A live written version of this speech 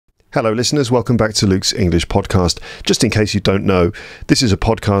Hello listeners, welcome back to Luke's English podcast. Just in case you don't know, this is a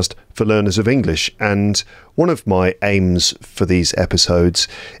podcast for learners of English, and one of my aims for these episodes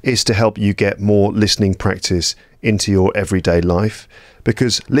is to help you get more listening practice into your everyday life,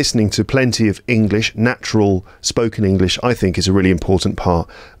 because listening to plenty of English, natural spoken English, I think is a really important part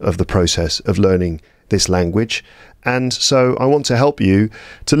of the process of learning this language. And so I want to help you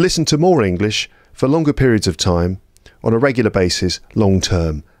to listen to more English for longer periods of time on a regular basis, long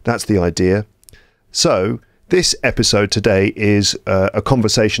term. That's the idea. So this episode today is a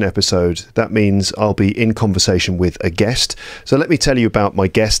conversation episode. That means I'll be in conversation with a guest. So let me tell you about my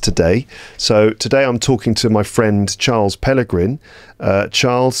guest today. So today I'm talking to my friend Charles Pellegrin.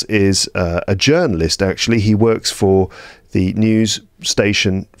 Charles is a journalist, actually. He works for the news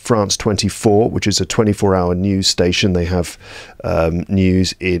station France 24, which is a 24-hour news station. They have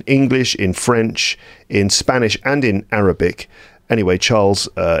news in English, in French, in Spanish and in Arabic. Anyway, Charles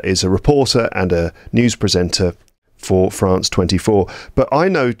is a reporter and a news presenter for France 24. But I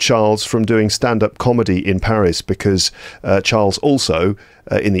know Charles from doing stand-up comedy in Paris, because Charles also,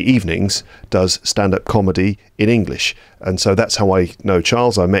 in the evenings, does stand-up comedy in English. And so that's how I know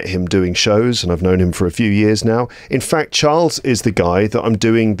Charles. I met him doing shows, and I've known him for a few years now. In fact, Charles is the guy that I'm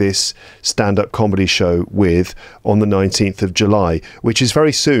doing this stand-up comedy show with on the 19th of July, which is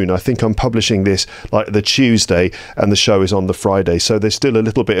very soon. I think I'm publishing this like the Tuesday, and the show is on the Friday. So there's still a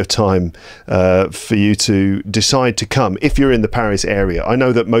little bit of time for you to decide to come if you're in the Paris area. I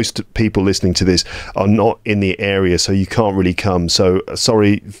know that most people listening to this are not in the area, so you can't really come. So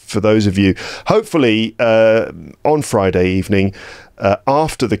sorry for those of you. Hopefully on Friday evening,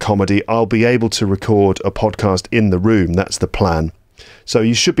 after the comedy, I'll be able to record a podcast in the room. That's the plan. So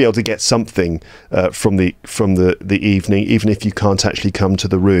you should be able to get something from the evening, even if you can't actually come to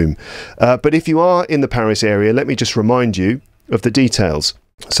the room. But if you are in the Paris area, let me just remind you of the details.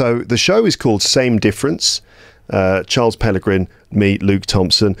 So the show is called Same Difference. Charles Pellegrin, me, Luke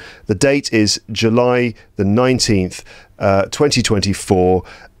Thompson. The date is July the 19th, 2024,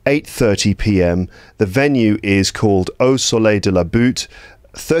 8:30 p.m. The venue is called Au Soleil de la Butte,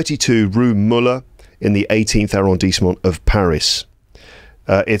 32 Rue Muller in the 18th arrondissement of Paris.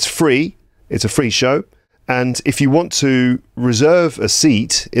 It's free. It's a free show. And if you want to reserve a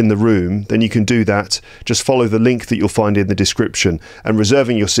seat in the room, then you can do that. Just follow the link that you'll find in the description. And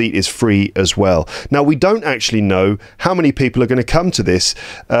reserving your seat is free as well. Now, we don't actually know how many people are going to come to this.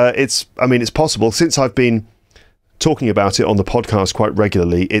 It's possible. Since I've been talking about it on the podcast quite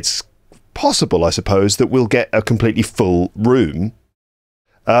regularly, it's possible, I suppose, that we'll get a completely full room.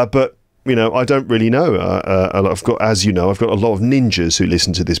 But you know, I don't really know. As you know, I've got a lot of ninjas who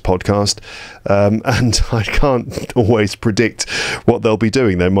listen to this podcast, and I can't always predict what they'll be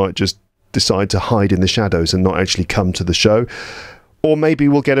doing. They might just decide to hide in the shadows and not actually come to the show. Or maybe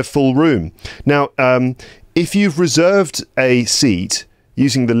we'll get a full room. Now, if you've reserved a seat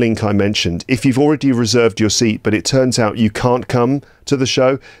using the link I mentioned, if you've already reserved your seat but it turns out you can't come to the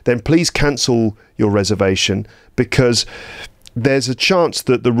show, then please cancel your reservation, because there's a chance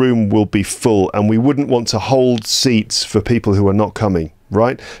that the room will be full, and we wouldn't want to hold seats for people who are not coming,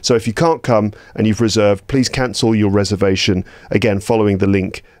 right? So if you can't come and you've reserved, please cancel your reservation, again following the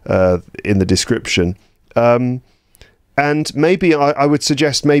link in the description. And maybe I would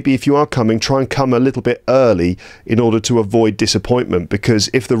suggest, maybe if you are coming, try and come a little bit early in order to avoid disappointment, because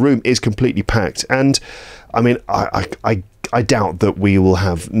if the room is completely packed, and I mean, I doubt that we will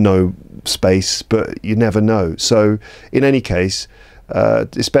have no space, but you never know. So in any case,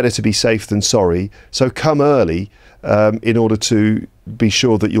 it's better to be safe than sorry. So come early in order to be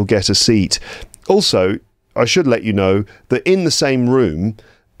sure that you'll get a seat. Also, I should let you know that in the same room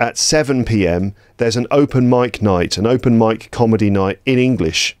at 7 p.m, there's an open mic night, an open mic comedy night in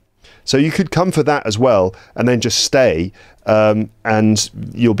English. So you could come for that as well, and then just stay, and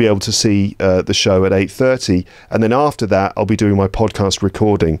you'll be able to see the show at 8:30. And then after that, I'll be doing my podcast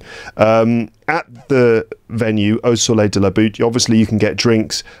recording. At the venue, Au Soleil de la Butte, obviously you can get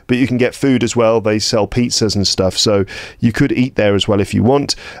drinks, but you can get food as well. They sell pizzas and stuff, so you could eat there as well if you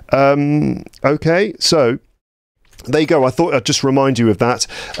want. Okay, so there you go. I thought I'd just remind you of that.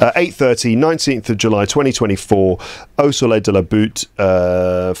 8:30, 19th of July 2024, Au Soleil de la Butte,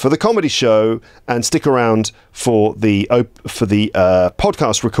 for the comedy show, and stick around for the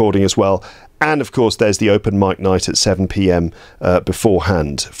podcast recording as well. And of course, there's the open mic night at 7 p.m.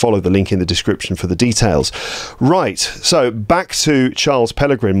 Beforehand. Follow the link in the description for the details. Right, so back to Charles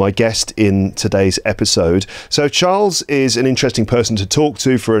Pellegrin, my guest in today's episode. So Charles is an interesting person to talk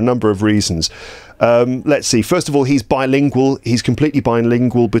to for a number of reasons. Let's see. First of all, he's bilingual. He's completely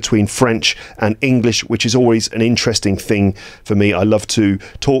bilingual between French and English, which is always an interesting thing for me. I love to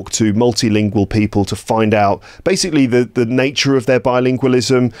talk to multilingual people to find out basically the nature of their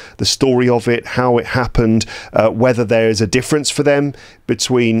bilingualism, the story of it, how it happened, whether there is a difference for them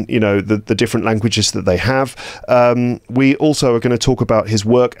between, you know, the different languages that they have. We also are going to talk about his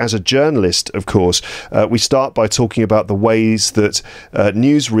work as a journalist, of course. We start by talking about the ways that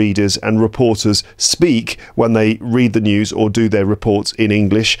newsreaders and reporters speak when they read the news or do their reports in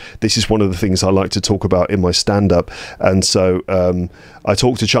English. This is one of the things I like to talk about in my stand-up, and so I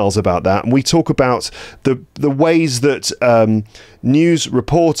talk to Charles about that, and we talk about the ways that news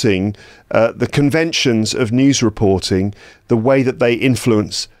reporting, the conventions of news reporting, the way that they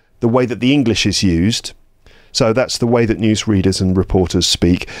influence the way that the English is used. So that's the way that newsreaders and reporters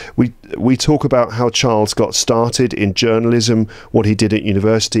speak. We talk about how Charles got started in journalism, what he did at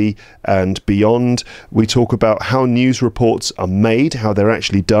university and beyond. We talk about how news reports are made, how they're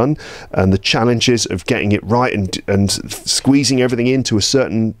actually done, and the challenges of getting it right and squeezing everything into a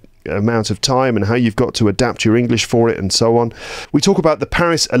certain amount of time, and how you've got to adapt your English for it, and so on. We talk about the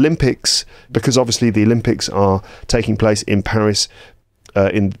Paris Olympics, because obviously the Olympics are taking place in Paris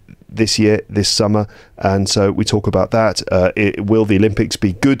in this year, this summer, and so we talk about that. Will the Olympics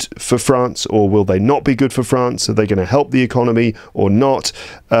be good for France, or will they not be good for France? Are they going to help the economy or not?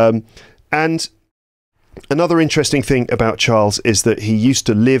 And another interesting thing about Charles is that he used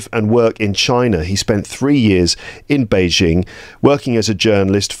to live and work in China. He spent 3 years in Beijing working as a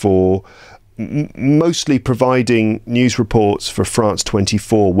journalist for mostly providing news reports for France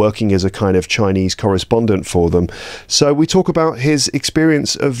 24, working as a kind of Chinese correspondent for them. So we talk about his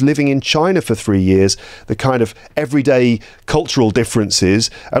experience of living in China for 3 years, the kind of everyday cultural differences,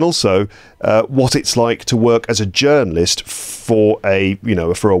 and also what it's like to work as a journalist for a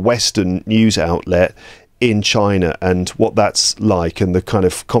Western news outlet in China, and what that's like, and the kind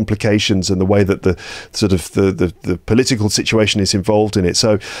of complications and the way that the sort of the political situation is involved in it.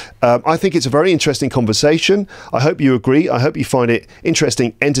 So I think it's a very interesting conversation. I hope you agree. I hope you find it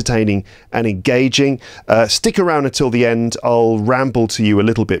interesting, entertaining and engaging. Stick around until the end. I'll ramble to you a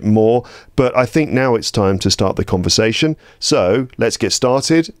little bit more, but I think now it's time to start the conversation. So let's get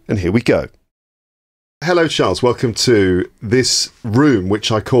started, and here we go. Hello, Charles. Welcome to this room,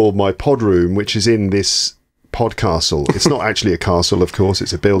 which I call my pod room, which is in this podcastle. It's not actually a castle, of course.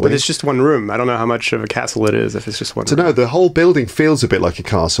 It's a building. But it's just one room. I don't know how much of a castle it is if it's just one room. No, the whole building feels a bit like a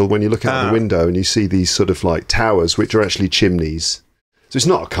castle when you look out the window and you see these sort of like towers, which are actually chimneys. So it's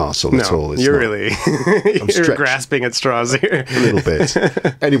not a castle at all. You're really you're grasping at straws here. A little bit.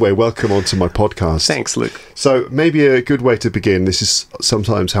 Anyway, welcome onto my podcast. Thanks, Luke. So maybe a good way to begin, this is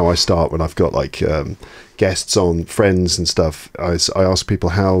sometimes how I start when I've got like guests on, friends and stuff. I ask people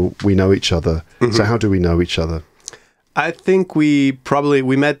how we know each other. Mm-hmm. So how do we know each other? I think we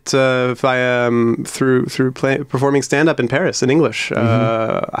met through performing stand-up in Paris in English.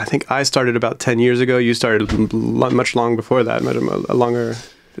 Mm-hmm. I think I started about 10 years ago. You started much long before that.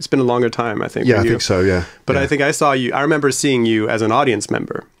 It's been a longer time, I think. Yeah, I think so. Yeah, but yeah. I think I saw you. I remember seeing you as an audience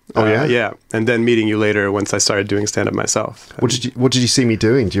member. Oh yeah, yeah, and then meeting you later once I started doing stand-up myself. What did you see me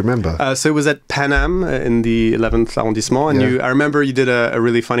doing? Do you remember? So it was at Pan Am in the 11th arrondissement, and I remember you did a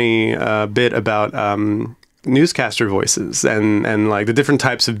really funny bit about newscaster voices and like the different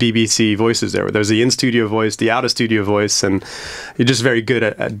types of BBC voices there. There's the in-studio voice, the out-of-studio voice, and you're just very good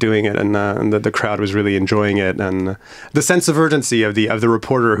at doing it, and the crowd was really enjoying it, and the sense of urgency of the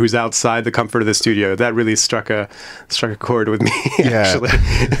reporter who's outside the comfort of the studio, that really struck a chord with me. Actually,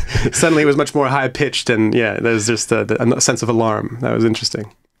 suddenly it was much more high-pitched, and there's just a sense of alarm. That was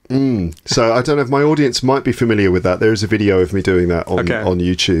interesting. So I don't know if my audience might be familiar with that. There is a video of me doing that on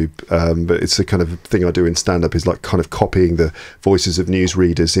YouTube, but it's the kind of thing I do in stand-up, is like kind of copying the voices of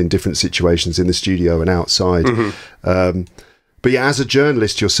newsreaders in different situations in the studio and outside. Mm-hmm. But yeah, as a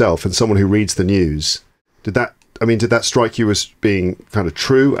journalist yourself and someone who reads the news, did that strike you as being kind of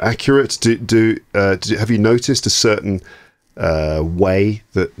true, accurate? Have you noticed a certain way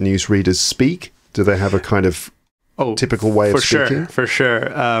that newsreaders speak? Do they have a kind of typical way of speaking? For sure.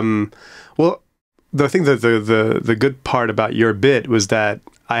 Well, I think that the good part about your bit was that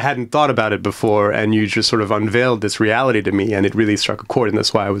I hadn't thought about it before, and you just sort of unveiled this reality to me, and it really struck a chord, and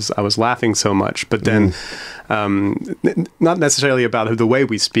that's why I was laughing so much. But then, not necessarily about the way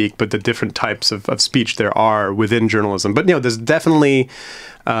we speak, but the different types of speech there are within journalism. But there's definitely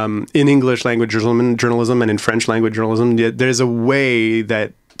in English language journalism and in French language journalism, there's a way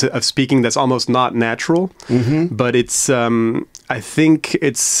of speaking that's almost not natural, but it's I think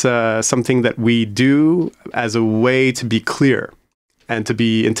it's something that we do as a way to be clear and to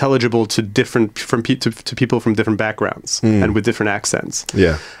be intelligible to to people from different backgrounds and with different accents.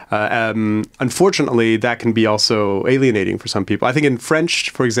 Yeah. Unfortunately, that can be also alienating for some people. I think in French,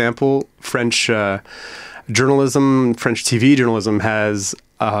 for example, French journalism, French TV journalism has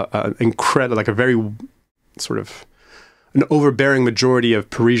incredible, like a very sort of an overbearing majority of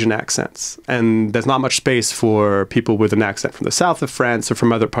Parisian accents, and there's not much space for people with an accent from the south of France or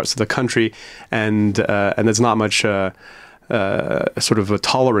from other parts of the country, and there's not much sort of a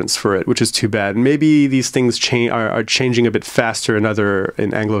tolerance for it, which is too bad. Maybe these things are changing a bit faster in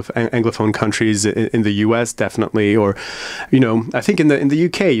Anglophone countries, in the US definitely, or I think in the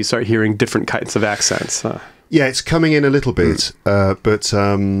UK you start hearing different kinds of accents. Yeah, it's coming in a little bit, but.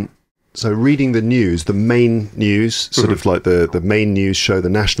 So reading the news, the main news, sort of like the main news show, the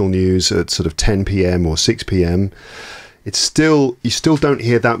national news at sort of 10 p.m. or 6 p.m., you still don't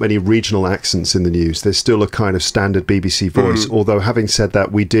hear that many regional accents in the news. There's still a kind of standard BBC voice. Although having said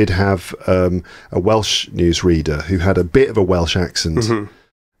that, we did have a Welsh newsreader who had a bit of a Welsh accent.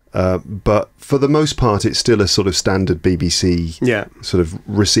 But for the most part, it's still a sort of standard BBC sort of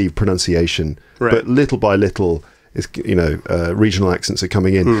received pronunciation. Right. But little by little, it's, regional accents are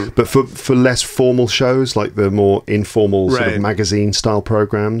coming in. But for less formal shows, like the more informal sort of magazine style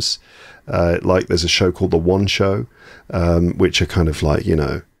programs, like there's a show called The One Show, which are kind of like,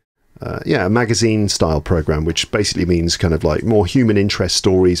 a magazine style program, which basically means kind of like more human interest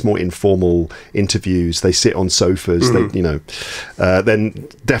stories, more informal interviews. They sit on sofas, then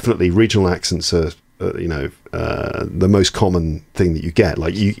definitely regional accents are, the most common thing that you get.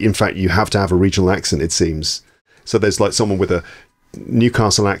 Like in fact, you have to have a regional accent, it seems. So there's like someone with a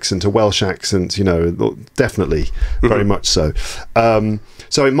Newcastle accent, a Welsh accent, definitely, very much so.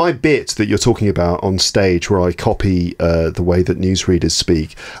 So in my bit that you're talking about on stage, where I copy the way that newsreaders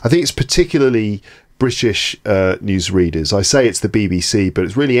speak, I think it's particularly British newsreaders. I say it's the BBC, but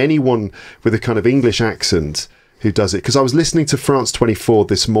it's really anyone with a kind of English accent who does it. Because I was listening to France 24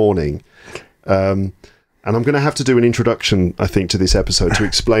 this morning, and I'm going to have to do an introduction, I think, to this episode to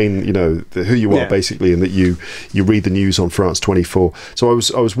explain, who you are basically, and that you read the news on France 24. So I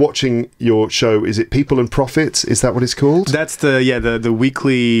was watching your show. Is it People and Profit? Is that what it's called? That's the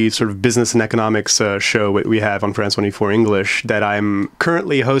weekly sort of business and economics show we have on France 24 English that I'm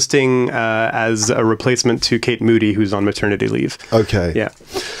currently hosting as a replacement to Kate Moody, who's on maternity leave. Okay. Yeah.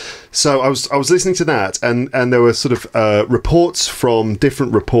 So I was listening to that, and there were sort of reports from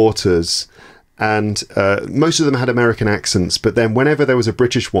different reporters. And most of them had American accents, but then whenever there was a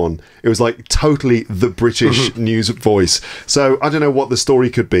British one, it was like totally the British news voice. So I don't know what the story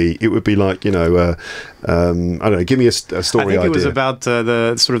could be. It would be like, I don't know, give me a story idea. I think it was about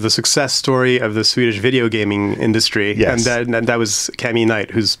the sort of the success story of the Swedish video gaming industry. Yes. And that was Cammy Knight,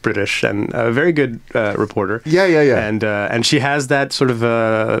 who's British and a very good reporter. Yeah. And she has that sort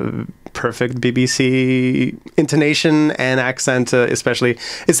of perfect BBC intonation and accent, especially.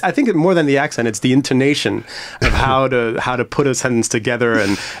 I think more than the accent, it's the intonation of how to put a sentence together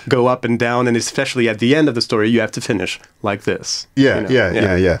and go up and down, and especially at the end of the story, you have to finish like this. Yeah.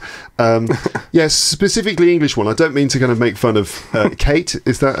 Yes, specifically English one. I don't mean to kind of make fun of Kate.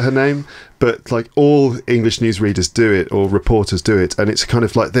 Is that her name? But like all English newsreaders do it, or reporters do it, and it's kind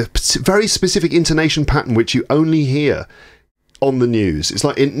of like the very specific intonation pattern which you only hear on the news. It's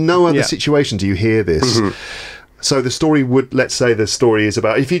like in no other situation do you hear this. So the story let's say the story is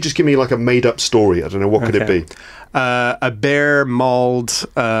about, if you just give me like a made up story, I don't know, what could it be? A bear mauled,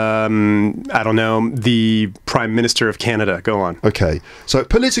 I don't know, the Prime Minister of Canada. Go on. Okay. So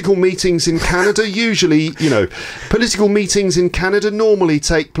political meetings in Canada usually, political meetings in Canada normally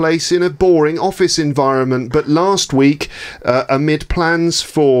take place in a boring office environment, but last week, amid plans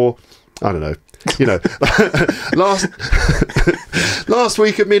for, I don't know, last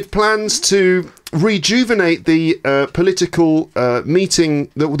week amid plans to rejuvenate the political meeting,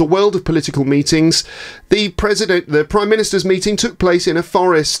 the world of political meetings, the Prime Minister's meeting took place in a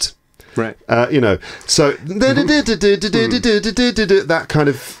forest. Right. So that kind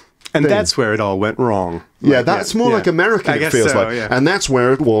of and that's where it all went wrong. Yeah, that's more like American, it feels like. Yeah. And that's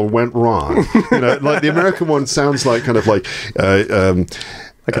where it all went wrong. Like the American one sounds like kind of like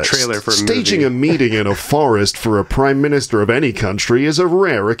like a trailer for a movie. Staging a meeting in a forest for a prime minister of any country is a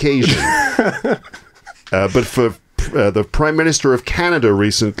rare occasion. But for the Prime Minister of Canada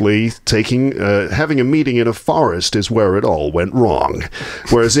recently having a meeting in a forest is where it all went wrong.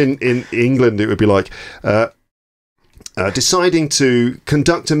 Whereas in England it would be like deciding to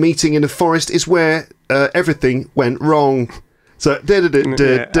conduct a meeting in a forest is where everything went wrong. So I see.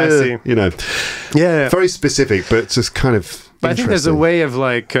 very specific, but it's just kind of But I think there's a way of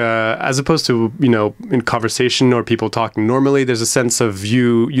like, as opposed to, you know, in conversation or people talking normally, there's a sense of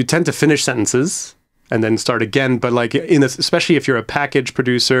you tend to finish sentences and then start again. But like especially if you're a package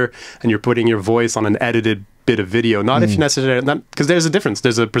producer and you're putting your voice on an edited bit of video, not if you necessarily, because there's a difference.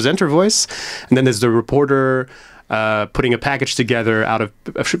 There's a presenter voice, and then there's the reporter putting a package together out of,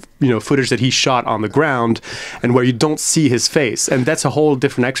 you know, footage that he shot on the ground, and where you don't see his face, and that's a whole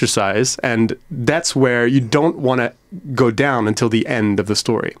different exercise, and that's where you don't want to go down until the end of the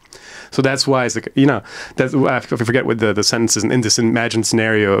story. So that's why it's like, you know, that's, I forget what the sentence is in this imagined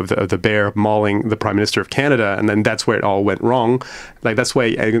scenario of the bear mauling the Prime Minister of Canada, and then that's where it all went wrong. Like that's why,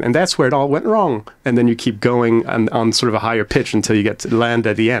 and that's where it all went wrong. And then you keep going on sort of a higher pitch until you get to land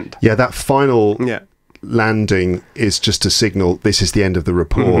at the end. Yeah, that final landing is just a signal this is the end of the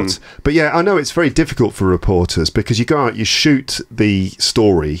report. But yeah, I know it's very difficult for reporters because you go out, you shoot the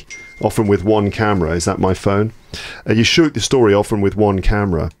story often with one camera. Is that my phone? You shoot the story often with one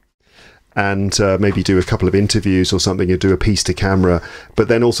camera, and maybe do a couple of interviews or something. You do a piece to camera, but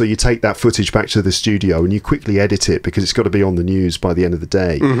then also you take that footage back to the studio and you quickly edit it because it's got to be on the news by the end of the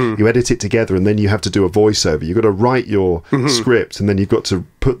day. You edit it together, and then you have to do a voiceover. You've got to write your script, and then you've got to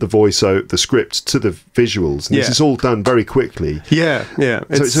put the script to the visuals. And this is all done very quickly. So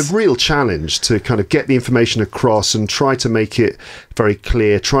it's a real challenge to kind of get the information across and try to make it very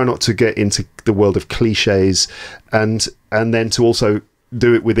clear. Try not to get into the world of cliches, and then to also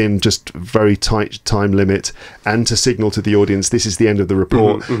do it within just very tight time limit, and to signal to the audience this is the end of the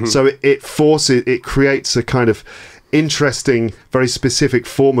report. So it creates a kind of interesting, very specific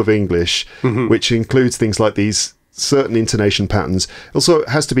form of English, which includes things like these certain intonation patterns. Also, it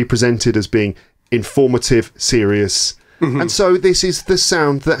has to be presented as being informative, serious, and so this is the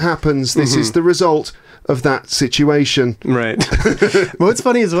sound that happens. This is the result of that situation. Right. Well, what's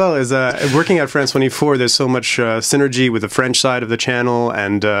funny as well is working at France 24, there's so much synergy with the French side of the channel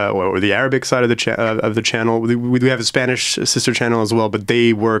and or the Arabic side of the channel. We have a Spanish sister channel as well, but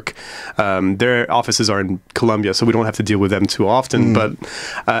they work, their offices are in Colombia, so we don't have to deal with them too often. But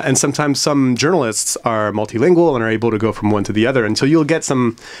and sometimes some journalists are multilingual and are able to go from one to the other, and so you'll get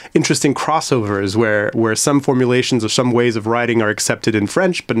some interesting crossovers where some formulations or some ways of writing are accepted in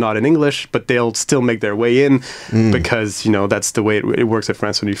French but not in English, but they'll still make their way in because, you know, that's the way it works at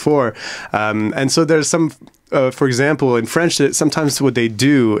France 24. And so there's some, for example, in French, sometimes what they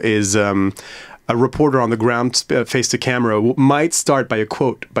do is a reporter on the ground face to camera might start by a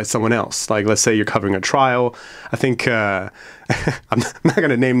quote by someone else. Like, let's say you're covering a trial. I think I'm not going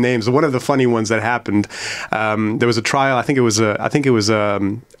to name names. One of the funny ones that happened, there was a trial. I think it was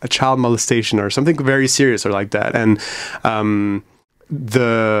a child molestation or something very serious or like that, and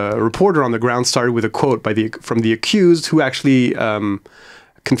the reporter on the ground started with a quote from the accused, who actually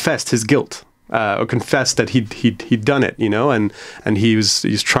confessed his guilt, or confessed that he'd done it, you know, and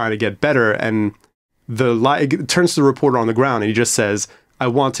he's trying to get better. And it turns to the reporter on the ground, and he just says, "I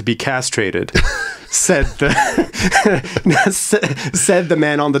want to be castrated," said the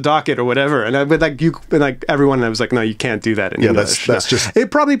man on the docket or whatever. And everyone, I was like, no, you can't do that in English. That's just it.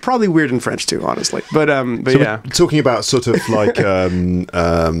 Probably weird in French too, honestly. But so yeah, talking about sort of like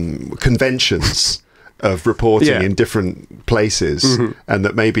conventions of reporting in different places, and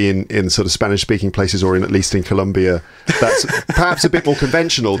that maybe in sort of Spanish-speaking places, or at least in Colombia, that's perhaps a bit more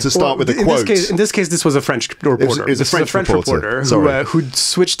conventional to start with a quote. In this case, this was a French reporter. It was a French reporter who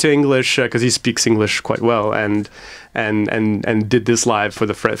switched to English because he speaks English quite well, and did this live for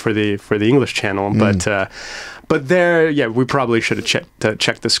the English channel. But there, yeah, we probably should have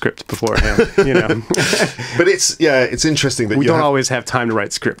checked the script beforehand, you know. But it's interesting that we don't always have time to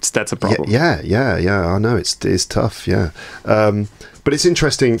write scripts. That's a problem. Yeah. I know it's tough. Yeah. But it's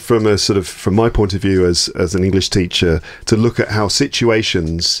interesting from my point of view as an English teacher to look at how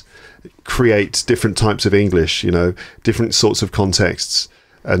situations create different types of English. You know, different sorts of contexts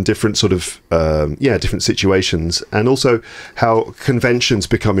and different sort of different situations, and also how conventions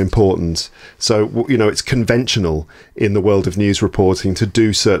become important. So, you know, it's conventional in the world of news reporting to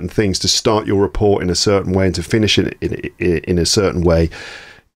do certain things, to start your report in a certain way and to finish it in a certain way,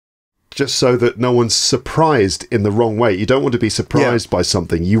 just so that no one's surprised in the wrong way. You don't want to be surprised by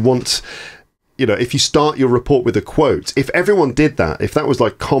something. You want, you know, if you start your report with a quote, if everyone did that, if that was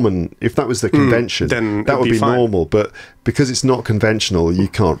like common, if that was the convention, then that would be normal. But because it's not conventional, you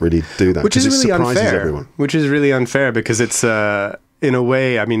can't really do that. Which is really unfair. Everyone. Which is really unfair because it's, in a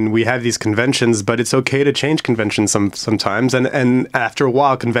way, I mean, we have these conventions, but it's okay to change conventions sometimes. And after a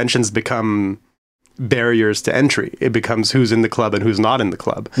while, conventions become barriers to entry. It becomes who's in the club and who's not in the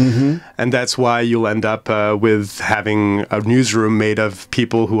club. And that's why you'll end up with having a newsroom made of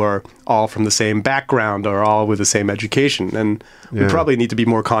people who are all from the same background or all with the same education. And we probably need to be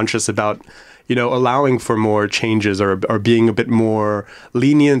more conscious about, you know, allowing for more changes or being a bit more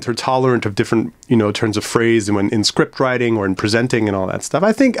lenient or tolerant of different, you know, turns of phrase and when in script writing or in presenting and all that stuff.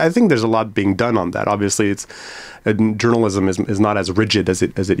 I think there's a lot being done on that. Obviously, journalism is not as rigid as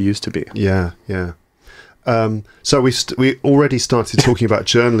it used to be. Yeah, yeah. So we already started talking about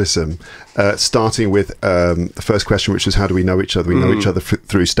journalism, starting with the first question, which is how do we know each other? We know each other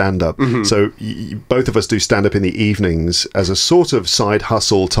through stand-up. So both of us do stand-up in the evenings as a sort of side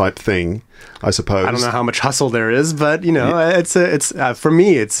hustle type thing, I suppose. I don't know how much hustle there is, but you know, it's for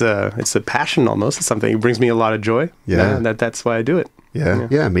me, it's a passion almost. It's something that brings me a lot of joy. Yeah, that's why I do it.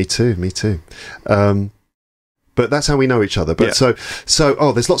 Yeah, me too. But that's how we know each other. But so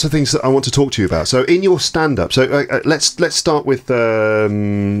there's lots of things that I want to talk to you about. So in your stand-up, so let's start with your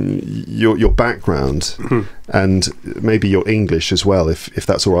background and maybe your English as well, if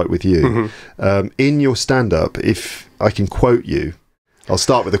that's all right with you. In your stand-up, if I can quote you, I'll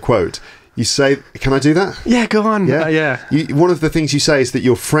start with a quote. You say, can I do that? Yeah, go on. Yeah. One of the things you say is that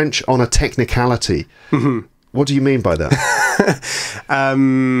you're French on a technicality. What do you mean by that?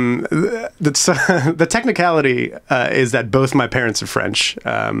 The technicality is that both my parents are French,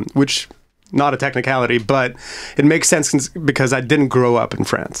 which not a technicality, but it makes sense because I didn't grow up in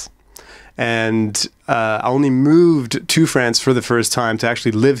France. And I only moved to France for the first time to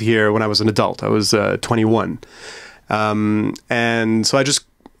actually live here when I was an adult. I was 21. And so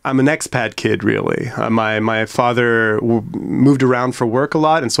I'm an expat kid, really. My father moved around for work a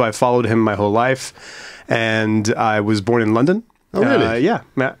lot, and so I followed him my whole life. And I was born in London. Oh, really? Yeah.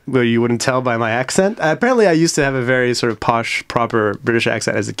 Well, you wouldn't tell by my accent. Apparently, I used to have a very sort of posh, proper British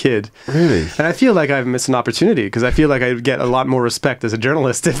accent as a kid. Really? And I feel like I've missed an opportunity because I feel like I'd get a lot more respect as a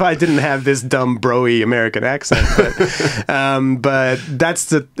journalist if I didn't have this dumb, bro-y American accent. But that's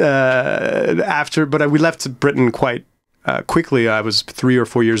the... But we left Britain quite... quickly. I was 3 or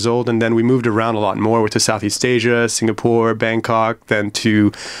 4 years old, and then we moved around a lot more. Went to Southeast Asia, Singapore, Bangkok, then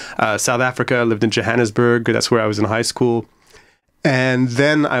to South Africa. Lived in Johannesburg. That's where I was in high school. And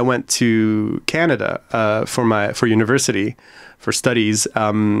then I went to Canada for university, for studies.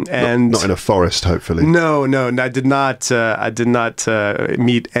 And not in a forest, hopefully. No, I did not. I did not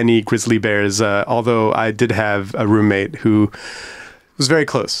meet any grizzly bears. Although I did have a roommate who was very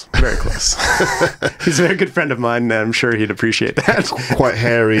close, very close. He's a very good friend of mine, and I'm sure he'd appreciate that. Quite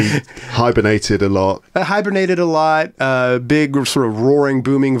hairy, hibernated a lot. Big sort of roaring,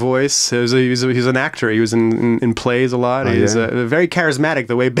 booming voice. He was an actor. He was in plays a lot. He's very charismatic,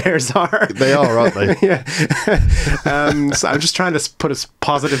 the way bears are. They are, aren't they? Yeah. So I'm just trying to put a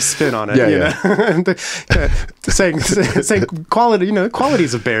positive spin on it. saying quality,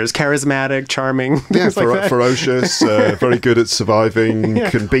 qualities of bears: charismatic, charming. Yeah, ferocious, very good at surviving.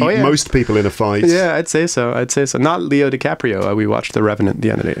 Can beat most people in a fight. Yeah, I'd say so. Not Leo DiCaprio. We watched The Revenant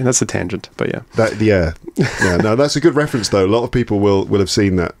the other day. That's a tangent, but yeah. No, that's a good reference though. A lot of people will have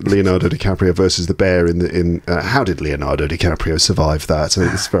seen that Leonardo DiCaprio versus the bear in how did Leonardo DiCaprio survive that? I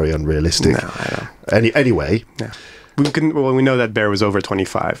mean, it's very unrealistic. No, I know. Anyway. Yeah. We know that bear was over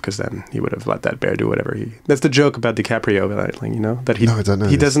 25 because then he would have let that bear do whatever that's the joke about DiCaprio, that he. No, I don't know.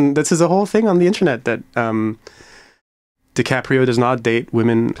 He doesn't. This is a whole thing on the internet that DiCaprio does not date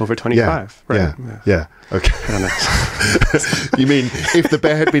women over 25. Yeah. Okay. I don't know. You mean if the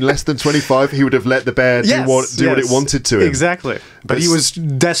bear had been less than 25, he would have let the bear do what it wanted to him? Exactly. But he was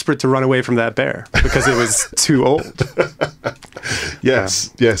desperate to run away from that bear because it was too old.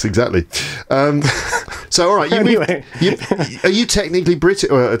 Yes, exactly. So, all right. Are you technically British?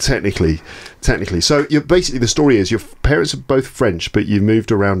 Or technically. So, you're basically, the story is your parents are both French, but you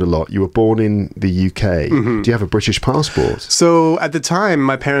moved around a lot. You were born in the UK. Do you have a British passport? So, at the time,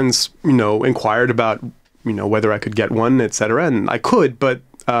 my parents, inquired about, whether I could get one, etc. And I could, but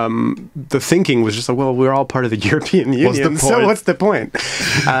the thinking was just like, well, we're all part of the European Union, so what's the point?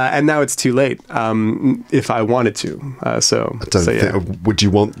 And now it's too late if I wanted to. Would you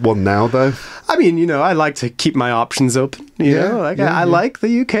want one now, though? I mean, I like to keep my options open. I like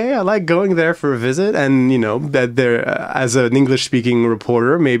the UK. I like going there for a visit, and that there, as an English-speaking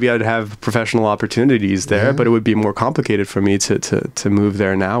reporter, maybe I'd have professional opportunities there, but it would be more complicated for me to move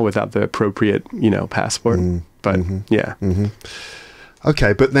there now without the appropriate, passport.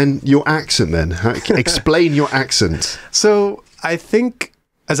 Okay, but then your accent then. Explain your accent. So I think,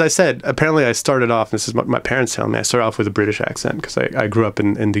 as I said, apparently I started off, this is what my parents tell me, I started off with a British accent because I grew up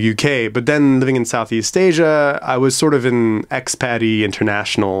in the UK. But then living in Southeast Asia, I was sort of an expat-y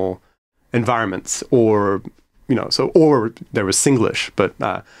international environments, or or there was Singlish, but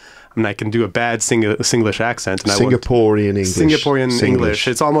I mean, I can do a bad Singlish accent. And Singaporean English. Singaporean English.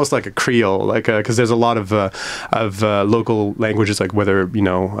 It's almost like a Creole, like because there's a lot of local languages, like whether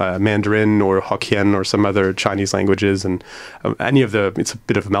Mandarin or Hokkien or some other Chinese languages, and it's a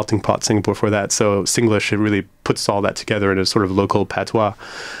bit of a melting pot, Singapore, for that. So Singlish, it really puts all that together in a sort of local patois.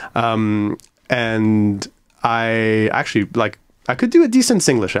 And I actually I could do a decent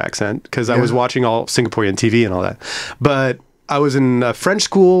Singlish accent because I was watching all Singaporean TV and all that, but I was in a French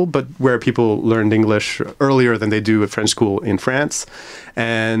school, but where people learned English earlier than they do at French school in France.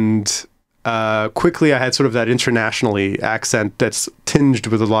 And quickly I had sort of that internationally accent that's tinged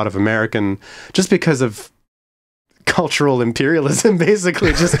with a lot of American, just because of cultural imperialism,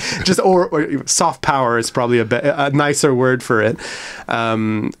 basically. or soft power is probably a nicer word for it.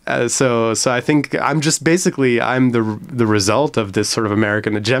 So I think I'm the result of this sort of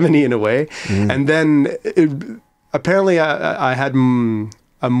American hegemony in a way. And then apparently, I had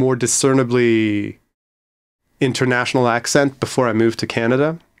a more discernibly international accent before I moved to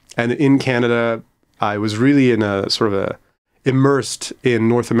Canada. And in Canada, I was really in a sort of immersed in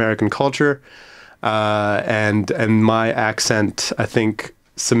North American culture. And my accent, I think,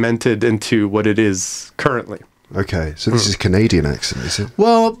 cemented into what it is currently. Okay, so this is Canadian accent, is it?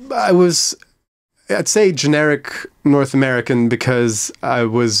 Well, I'd say generic North American, because I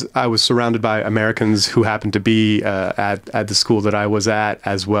was surrounded by Americans who happened to be at the school that I was at,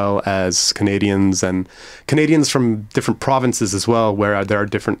 as well as Canadians, and Canadians from different provinces as well, where there are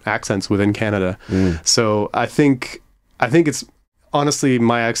different accents within Canada. So I think it's honestly,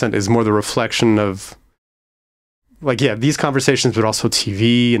 my accent is more the reflection of these conversations, but also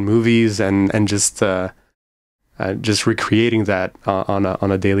TV and movies, and just recreating that on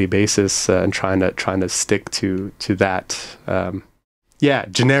a daily basis, and trying to stick to that.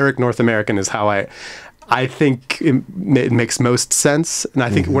 Generic North American is how I think it makes most sense. And I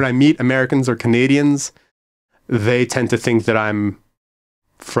think when I meet Americans or Canadians, they tend to think that I'm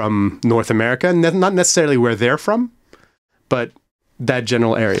from North America, not necessarily where they're from, but that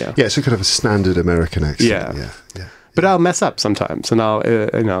general area. Yeah, so kind of a standard American accent. Yeah. But I'll mess up sometimes, and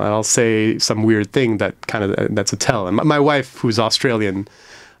I'll say some weird thing that's a tell. And my wife, who's Australian,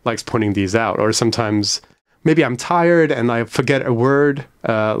 likes pointing these out. Or sometimes maybe I'm tired and I forget a word.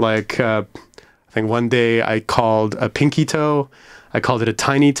 I think one day I called a pinky toe, I called it a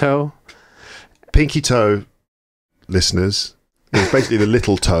tiny toe. Pinky toe, listeners, is basically the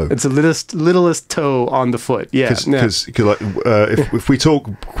little toe. It's the littlest toe on the foot. Yeah. Because if we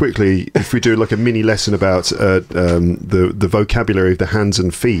talk quickly, if we do like a mini lesson about the vocabulary of the hands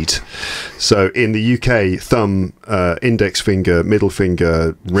and feet. So in the UK, thumb, index finger, middle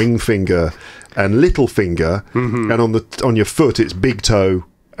finger, ring finger, and little finger, and on your foot it's big toe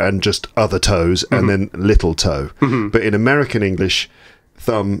and just other toes, and then little toe. But in American English,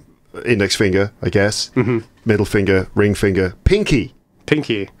 thumb, index finger, I guess, middle finger, ring finger, pinky,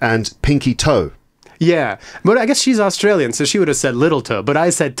 and pinky toe. Yeah, but I guess she's Australian, so she would have said little toe, but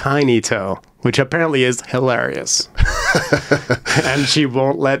I said tiny toe, which apparently is hilarious. And she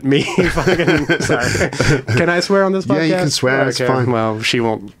won't let me fucking... Sorry. Can I swear on this podcast? Yeah, you can swear, it's fine. Well, she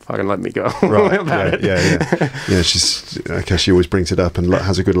won't fucking let me go about it. Yeah, she always brings it up and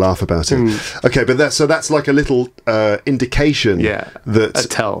has a good laugh about it. Okay, but that's like a little indication that... a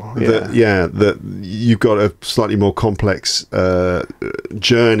tell. That you've got a slightly more complex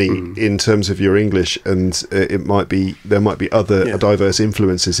journey in terms of your English, and there might be other diverse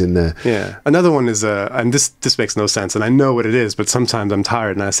influences in there. Yeah. Another one is, and this makes no sense, and I know what it is, but sometimes I'm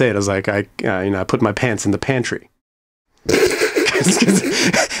tired and I say it as like, I put my pants in the pantry.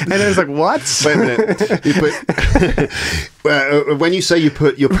 And then it's like, what? Wait a minute. When you say you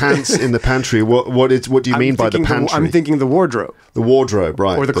put your pants in the pantry, what do you mean by the pantry? I'm thinking the wardrobe. The wardrobe,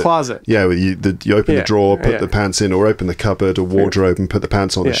 right. Or the closet. Yeah, you open the drawer, put the pants in, or open the cupboard or wardrobe and put the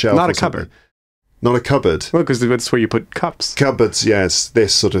pants on the shelf. Not a cupboard. Not a cupboard. Well, because that's where you put cups. Cupboards, yes.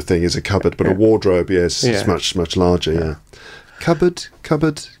 This sort of thing is a cupboard, but a wardrobe, yes, it's much larger, yeah. Cupboard,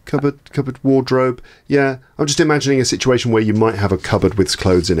 wardrobe. Yeah, I'm just imagining a situation where you might have a cupboard with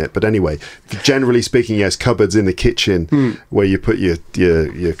clothes in it. But anyway, generally speaking, yes, cupboards in the kitchen where you put your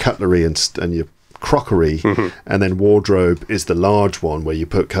cutlery and your crockery, and then wardrobe is the large one where you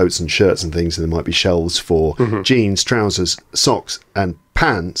put coats and shirts and things, and there might be shelves for jeans, trousers, socks, and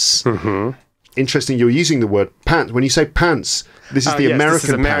pants. Interesting, you're using the word pants. When you say pants, this is the American, this is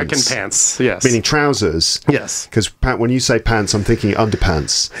American pants. Yes. Meaning trousers. Yes. Because when you say pants, I'm thinking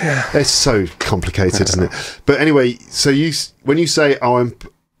underpants. It's so complicated, isn't it? But anyway, so when you say,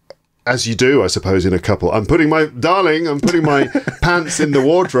 as you do, I suppose, in a couple. I'm putting my pants in the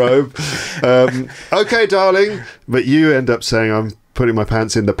wardrobe. Okay, darling. But you end up saying, I'm putting my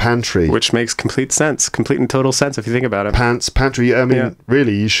pants in the pantry. Which makes complete and total sense if you think about it. Pantry. I mean,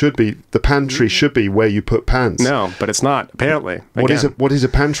 really, the pantry should be where you put pants. No, but it's not, apparently. What is a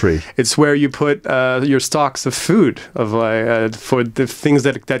pantry? It's where you put your stocks of food, for the things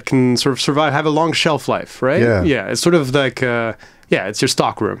that can sort of survive, have a long shelf life, right? Yeah. Yeah, it's sort of like, it's your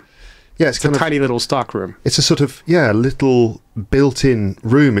stock room. Yeah, it's a tiny little stock room. It's a sort of, little built-in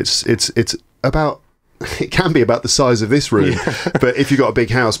room. It's about... It can be about the size of this room, but if you've got a big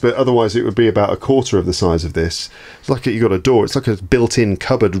house, but otherwise it would be about a quarter of the size of this. It's like you've got a door. It's like a built-in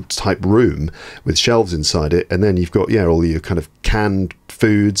cupboard type room with shelves inside it, and then you've got all your kind of canned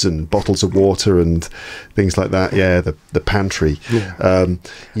foods and bottles of water and things like that. Yeah, the pantry.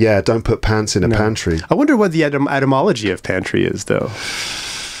 Don't put pants in a pantry. I wonder what the etymology of pantry is, though.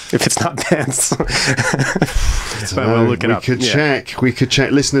 If it's not pants. We'll look it up. We could check.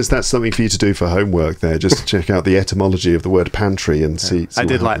 Listeners, that's something for you to do for homework there. Just check out the etymology of the word pantry and see I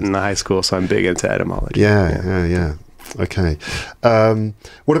did Latin in high school, so I'm big into etymology. Yeah. Okay.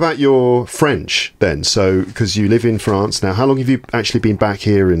 What about your French then? So, because you live in France now, how long have you actually been back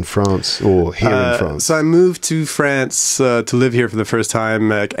here in France in France? So I moved to France to live here for the first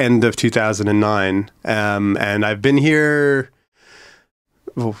time end of 2009. And I've been here...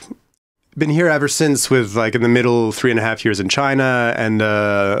 been here ever since, with like in the middle 3.5 years in China and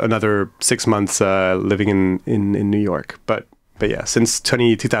another 6 months living in New York. But yeah, since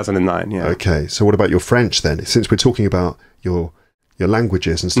 2009. Yeah. Okay. So what about your French then? Since we're talking about your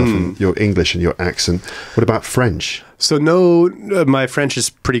languages and stuff, and your English and your accent, what about French? So no, my French is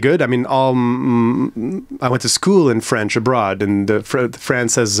pretty good. I mean, I went to school in French abroad, and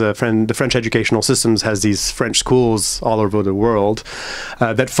France has the French educational systems has these French schools all over the world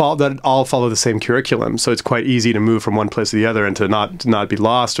that all follow the same curriculum. So it's quite easy to move from one place to the other and to not be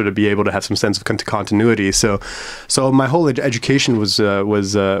lost, or to be able to have some sense of continuity. So my whole education was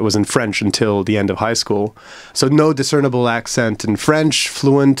in French until the end of high school. So no discernible accent in French,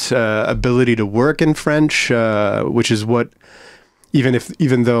 fluent ability to work in French, which is what,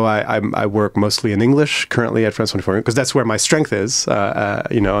 even though I work mostly in English currently at France 24, because that's where my strength is,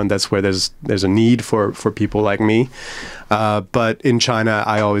 and that's where there's a need for people like me. But in China,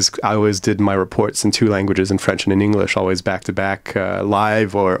 I always did my reports in two languages, in French and in English, always back to back,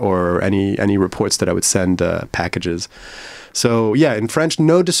 live or any reports that I would send packages. So yeah, in French,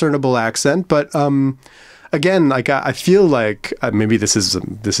 no discernible accent, but again, like I feel like maybe this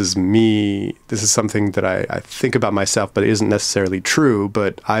is me. This is something that I think about myself, but it isn't necessarily true.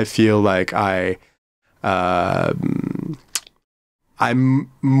 But I feel like I'm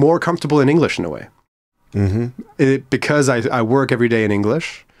more comfortable in English in a way, because I work every day in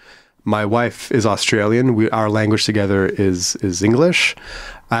English. My wife is Australian. Our language together is English.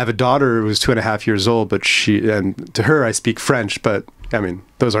 I have a daughter who's 2.5 years old, but to her I speak French, but I mean,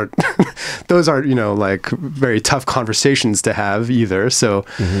 those aren't like very tough conversations to have either. So,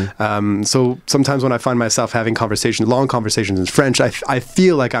 so sometimes when I find myself having long conversations in French, I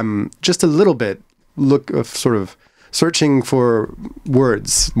feel like I'm just a little bit sort of searching for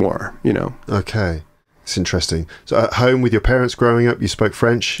words more. Okay, it's interesting. So at home with your parents growing up, you spoke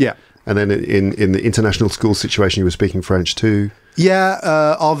French. Yeah. And then in the international school situation, you were speaking French too.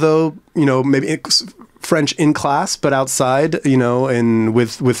 Yeah, although maybe French in class, but outside, and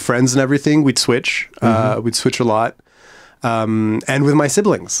with friends and everything, we'd switch. We'd switch a lot, and with my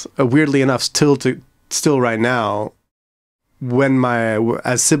siblings. Weirdly enough, still right now,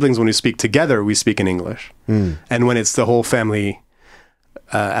 as siblings, when we speak together, we speak in English, and when it's the whole family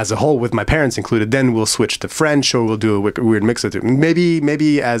as a whole, with my parents included, then we'll switch to French, or we'll do a weird mix of it.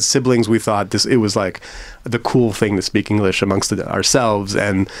 Maybe as siblings we thought it was like the cool thing to speak English amongst ourselves,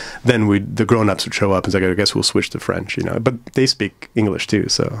 and then the grown-ups would show up and say, I guess we'll switch to French, But they speak English too,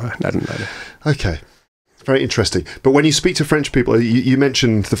 so I don't know. Okay. Very interesting. But when you speak to French people, you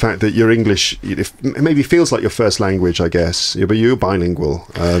mentioned the fact that your English maybe feels like your first language, I guess, but you're bilingual.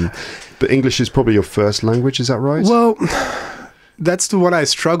 But English is probably your first language, is that right? Well, that's the one I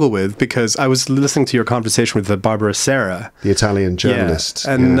struggle with, because I was listening to your conversation with Barbara Serra, the Italian journalist,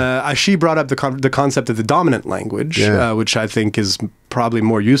 and she brought up the concept of the dominant language, which I think is probably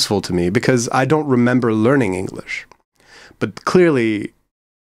more useful to me, because I don't remember learning English, but clearly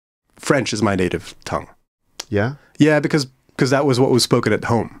French is my native tongue. Yeah? Yeah, because that was what was spoken at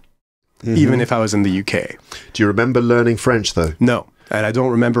home, even if I was in the UK. Do you remember learning French, though? No, and I don't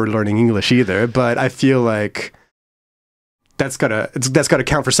remember learning English either, but I feel like that's gotta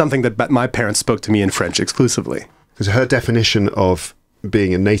count for something, that my parents spoke to me in French exclusively. Because her definition of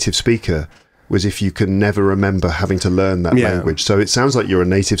being a native speaker was if you can never remember having to learn that language. So it sounds like you're a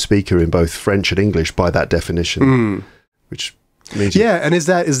native speaker in both French and English by that definition, which means and is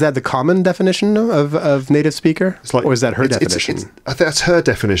that the common definition of native speaker, or is that her definition? I think that's her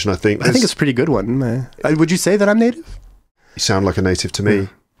definition. I think it's a pretty good one. Would you say that I'm native? You sound like a native to me,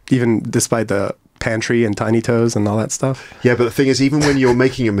 even despite the pantry and tiny toes and all that stuff. Yeah, but the thing is, even when you're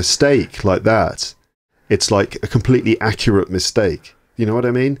making a mistake like that, it's like a completely accurate mistake. You know what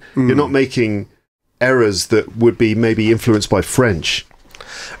I mean? You're not making errors that would be maybe influenced by French.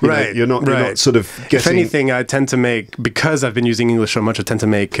 You're not sort of getting... If anything, I tend to make, because I've been using English so much, I tend to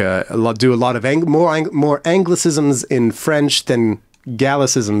make do a lot of more Anglicisms in French than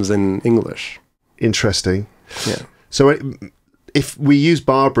Gallicisms in English. Interesting. Yeah. So if we use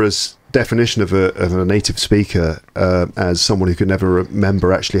Barbara's definition of a native speaker as someone who could never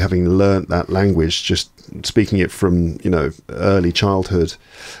remember actually having learnt that language, just speaking it from early childhood,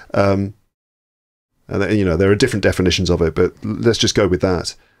 there are different definitions of it, but let's just go with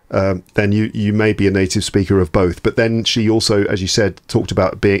that. Then you may be a native speaker of both. But then she also, as you said, talked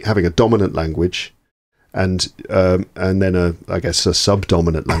about having a dominant language, and then I guess a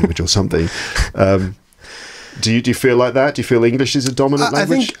subdominant language or something. Do you feel like that? Do you feel English is a dominant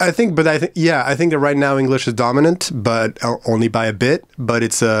language? I think that right now English is dominant, but only by a bit. But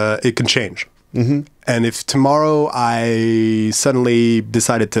it can change. And if tomorrow I suddenly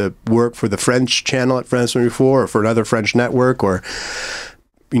decided to work for the French channel at France 24 or for another French network, or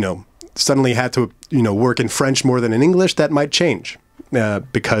suddenly had to work in French more than in English, that might change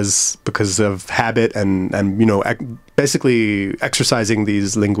because of habit and basically exercising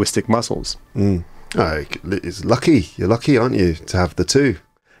these linguistic muscles. It's lucky. You're lucky, aren't you, to have the two?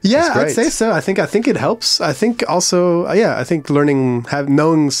 Yeah, I'd say so. I think it helps. I think also, I think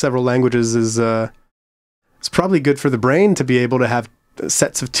knowing several languages is it's probably good for the brain to be able to have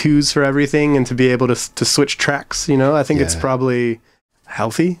sets of twos for everything and to be able to switch tracks. I think it's probably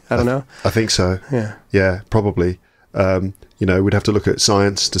healthy. I don't know. I think so. Yeah. Yeah, probably. We'd have to look at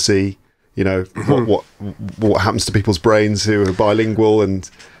science to see, what happens to people's brains who are bilingual, and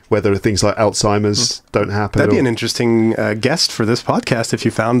whether things like Alzheimer's don't happen. That'd be an interesting guest for this podcast if you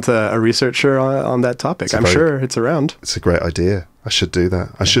found a researcher on that topic. I'm sure it's around. It's a great idea. I should do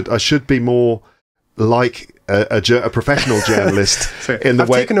that. I should be more like a professional journalist. I've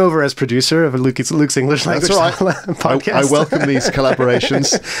taken over as producer of Luke's English language podcast. I welcome these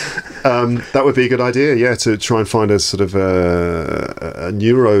collaborations. That would be a good idea, to try and find a sort of a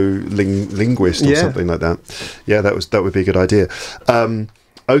linguist or something like that. Yeah, that would be a good idea.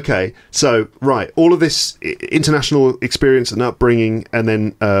 Okay, so all of this international experience and upbringing, and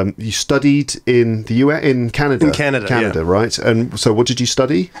then you studied in the US, in Canada, right? And so, what did you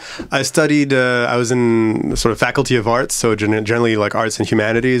study? I studied. I was in sort of faculty of arts, so generally like arts and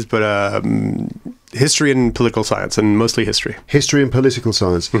humanities, but history and political science, and mostly history. History and political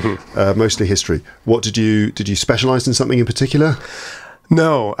science, mostly history. What did you specialize in something in particular?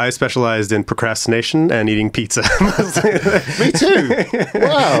 No, I specialized in procrastination and eating pizza. Me too.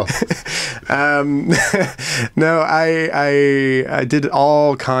 Wow. No, I did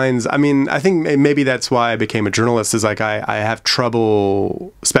all kinds. I mean, I think maybe that's why I became a journalist, is like I have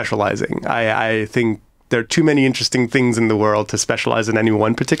trouble specializing. I think there are too many interesting things in the world to specialize in any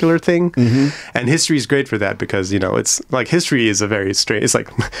one particular thing. And history is great for that, because it's like history is a very strange, it's like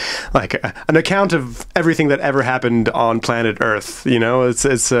an account of everything that ever happened on planet Earth.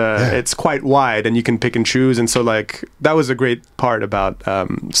 It's quite wide, and you can pick and choose. And so like that was a great part about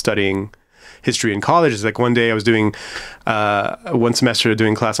studying history in college. Is like one day I was doing one semester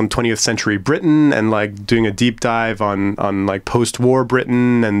doing class on 20th century Britain, and like doing a deep dive on like post-war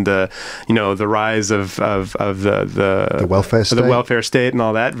Britain and the rise of the welfare state and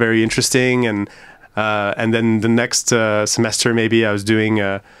all that. Very interesting. And then the next semester maybe I was doing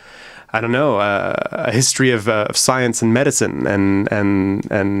a history of science and medicine,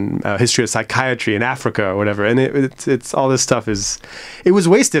 and history of psychiatry in Africa or whatever. And it's all this stuff it was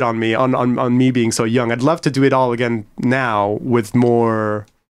wasted on me, on me being so young. I'd love to do it all again now, with more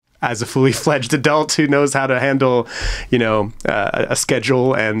as a fully fledged adult who knows how to handle, a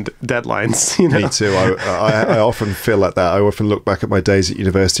schedule and deadlines. Me too. I often feel like that. I often look back at my days at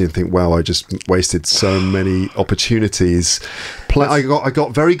university and think, wow, I just wasted so many opportunities. I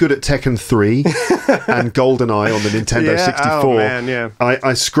got very good at Tekken 3 and GoldenEye on the Nintendo 64. Oh man, yeah.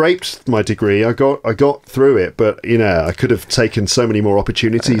 I scraped my degree. I got through it, but I could have taken so many more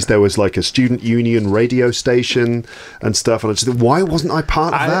opportunities. There was like a student union radio station and stuff, and I just thought, why wasn't I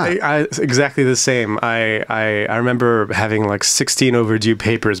part of that? Exactly the same. I remember having like 16 overdue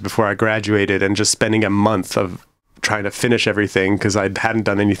papers before I graduated, and just spending a month of trying to finish everything because I hadn't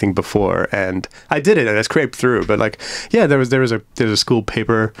done anything before, and I did it and I scraped through. But like, yeah, there's a school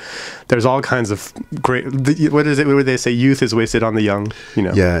paper. There's all kinds of great. What is it? What would they say? Youth is wasted on the young. You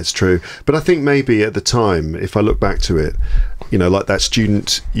know. Yeah, it's true. But I think maybe at the time, if I look back to it, you know, like that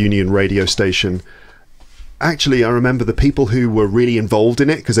student union radio station. Actually, I remember the people who were really involved in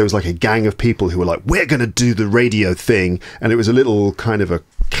it, because there was like a gang of people who were like, we're going to do the radio thing. And it was a little kind of a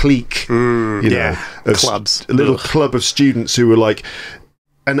clique, you know, of clubs. A little club of students who were like,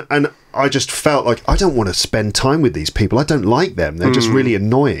 and I just felt like, I don't want to spend time with these people. I don't like them. They're just really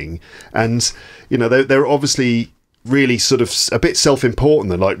annoying. And, you know, they're obviously really sort of a bit self-important.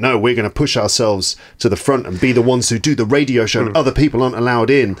 They're like, no, we're going to push ourselves to the front and be the ones who do the radio show and other people aren't allowed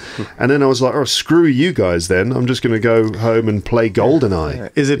in. And then I was like, oh, screw you guys then. I'm just going to go home and play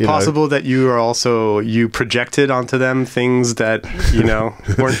GoldenEye. Is it possible that you projected onto them things that, you know,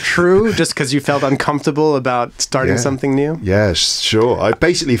 weren't true just because you felt uncomfortable about starting something new? Yeah, sure. I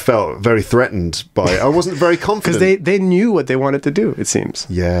basically felt very threatened by it. I wasn't very confident. Because they knew what they wanted to do, it seems.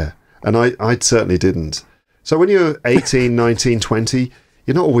 Yeah. And I certainly didn't. So when you're 18, 19, 20,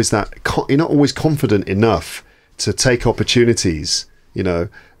 you're not always confident enough to take opportunities, you know.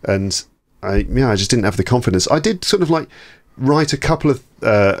 And I just didn't have the confidence. I did sort of like write a couple of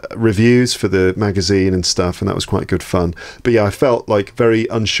reviews for the magazine and stuff, and that was quite good fun. But yeah, I felt like very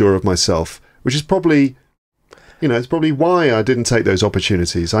unsure of myself, which is probably, you know, it's probably why I didn't take those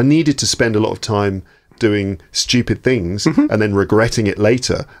opportunities. I needed to spend a lot of time doing stupid things and then regretting it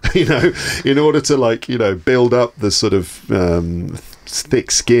later, you know, in order to, like, you know, build up the sort of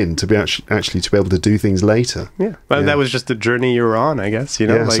thick skin to be actually to be able to do things later. Yeah, well, that was just the journey you were on, I guess. You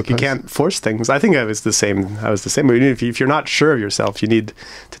know, like you can't force things. I think I was the same. If you're not sure of yourself, you need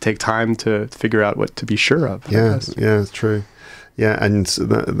to take time to figure out what to be sure of. Yeah, it's true. Yeah, and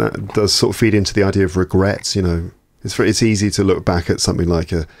that does sort of feed into the idea of regrets. You know. It's easy to look back at something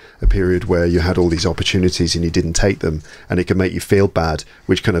like a period where you had all these opportunities and you didn't take them, and it can make you feel bad,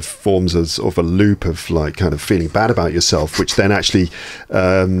 which kind of forms a sort of a loop of like kind of feeling bad about yourself, which then actually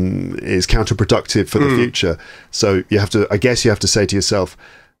is counterproductive for the future. So you have to say to yourself,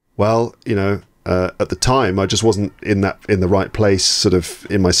 well, you know, at the time I just wasn't in the right place sort of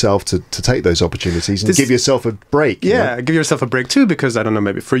in myself to take those opportunities, and give yourself a break. Yeah, give yourself a break too, because I don't know,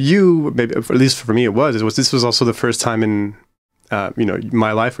 maybe for you, maybe at least for me this was also the first time in you know,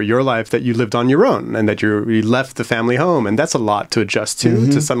 my life or your life that you lived on your own, and that you left the family home, and that's a lot to adjust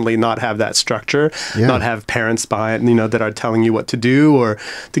to suddenly not have that structure, not have parents behind, you know, that are telling you what to do or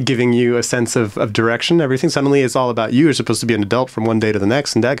to giving you a sense of direction. Everything suddenly is all about you. You're supposed to be an adult from one day to the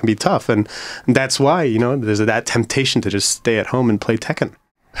next, and that can be tough, and that's why, you know, there's that temptation to just stay at home and play Tekken.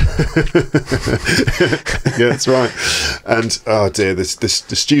 Yeah, that's right. And oh dear, the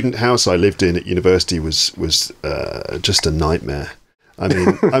student house I lived in at university was just a nightmare. I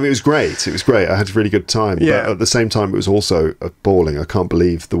mean, it was great. It was great. I had a really good time. Yeah. But at the same time, it was also appalling. I can't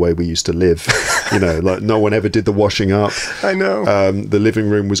believe the way we used to live. You know, like no one ever did the washing up. I know. The living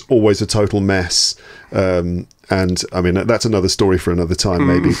room was always a total mess. And I mean, that's another story for another time,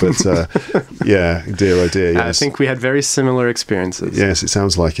 maybe. But yeah, dear, oh dear. Yes. I think we had very similar experiences. Yes, it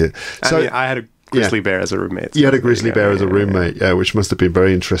sounds like it. So I mean, I had a grizzly bear as a roommate. So you had a grizzly bear as a roommate, yeah, which must have been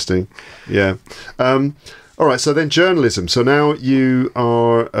very interesting. Yeah. All right, so then journalism. So now you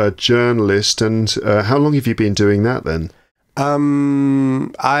are a journalist, and how long have you been doing that then?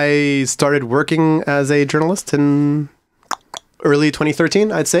 I started working as a journalist in early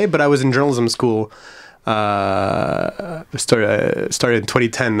 2013, I'd say, but I was in journalism school. Started in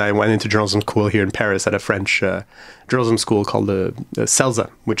 2010. I went into journalism school here in Paris at a French journalism school called the CELSA,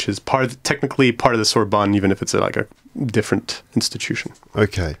 which is technically part of the Sorbonne, even if it's like a different institution.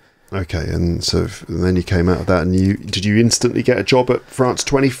 Okay, and so then you came out of that, and did you instantly get a job at France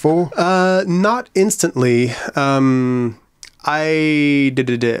 24? Not instantly. I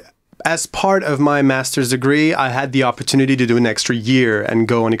did it. As part of my master's degree, I had the opportunity to do an extra year and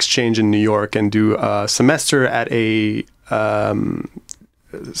go on exchange in New York and do a semester at a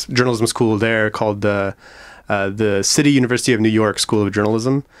journalism school there called the City University of New York School of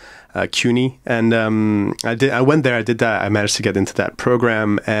Journalism, CUNY. And I went there, I did that, I managed to get into that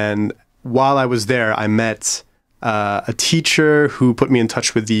program. And while I was there, I met a teacher who put me in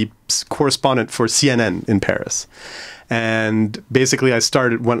touch with the correspondent for CNN in Paris. And basically I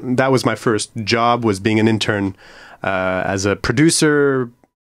started, that was my first job, was being an intern as a producer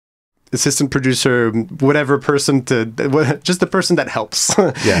assistant producer, whatever person just the person that helps.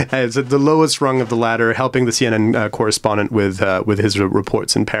 Yeah. It's at the lowest rung of the ladder, helping the CNN correspondent with his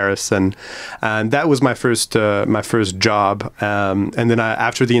reports in Paris, and that was my first job. And then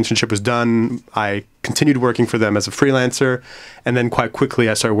after the internship was done, I continued working for them as a freelancer, and then quite quickly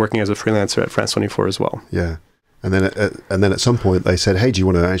I started working as a freelancer at France 24 as well. Yeah, and then at some point they said, "Hey, do you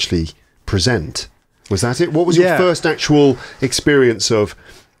want to actually present?" Was that it? What was your first actual experience of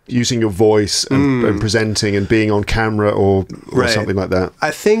using your voice and presenting and being on camera or something like that?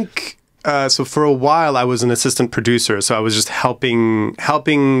 I think so. For a while, I was an assistant producer, so I was just helping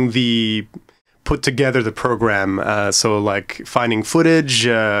put together the program. So like finding footage,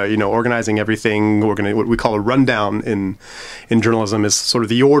 organizing everything. What we call a rundown in journalism is sort of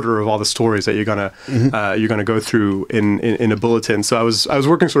the order of all the stories that you're gonna go through in a bulletin. So I was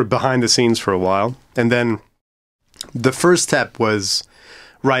working sort of behind the scenes for a while, and then the first step was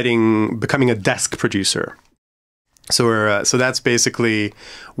becoming a desk producer. So that's basically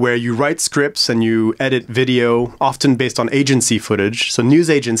where you write scripts and you edit video, often based on agency footage. So news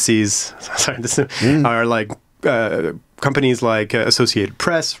agencies, are like companies like Associated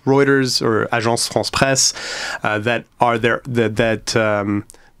Press, Reuters, or Agence France Presse,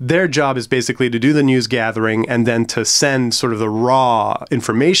 their job is basically to do the news gathering and then to send sort of the raw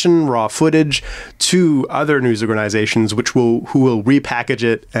information, raw footage to other news organizations, who will repackage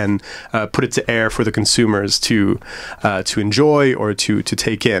it and put it to air for the consumers to enjoy or to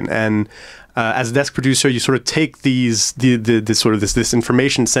take in. And as a desk producer, you sort of take this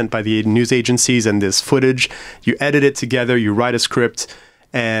information sent by the news agencies and this footage, you edit it together, you write a script,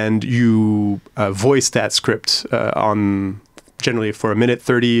 and you voice that script on generally for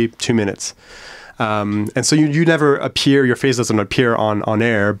 1:30, 2 minutes. And so you never appear, your face doesn't appear on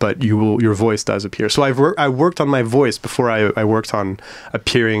air, but your voice does appear. So I worked on my voice before I worked on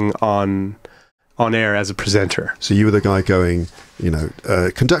appearing on air as a presenter. So you were the guy going,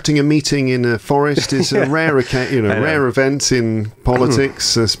 conducting a meeting in a forest is a rare event in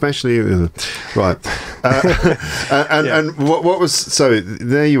politics, especially right. And what was, so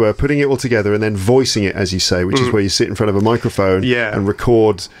there you were putting it all together and then voicing it, as you say, which is where you sit in front of a microphone and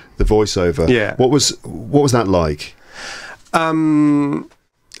record the voiceover. Yeah. What was that like?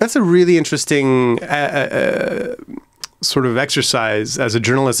 That's a really interesting sort of exercise as a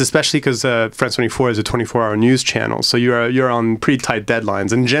journalist, especially because France 24 is a 24-hour news channel, so you're on pretty tight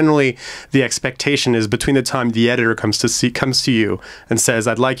deadlines, and generally the expectation is between the time the editor comes to you and says,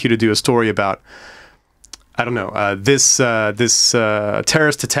 "I'd like you to do a story about, I don't know, this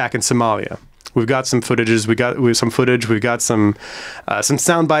terrorist attack in Somalia. We've got some footages. We got some footage. We've got some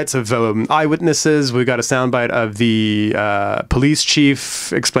sound bites of eyewitnesses. We've got a sound bite of the police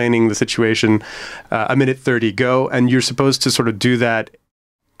chief explaining the situation. 1:30, go." And you're supposed to sort of do that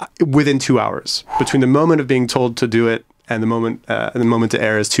within 2 hours. Between the moment of being told to do it and the moment to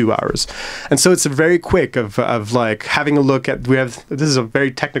air is 2 hours. And so it's a very quick of like having a look at. This is a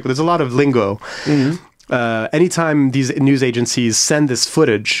very technical. There's a lot of lingo. Anytime these news agencies send this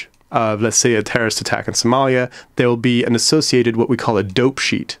footage of, let's say, a terrorist attack in Somalia, there will be an associated, what we call a dope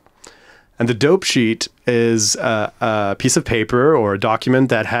sheet. And the dope sheet is a piece of paper or a document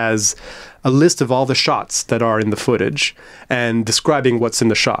that has a list of all the shots that are in the footage and describing what's in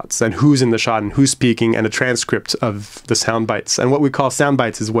the shots and who's in the shot and who's speaking, and a transcript of the sound bites. And what we call sound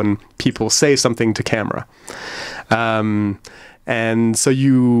bites is when people say something to camera. And so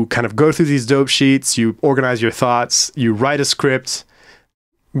you kind of go through these dope sheets, you organize your thoughts, you write a script,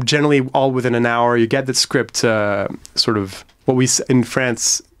 generally all within an hour. You get the script sort of what we in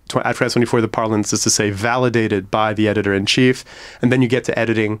France at France 24, the parlance is to say validated by the editor-in-chief, and then you get to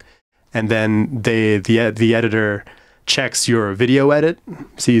editing, and then the editor checks your video edit,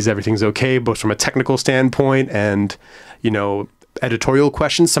 sees everything's okay, both from a technical standpoint and editorial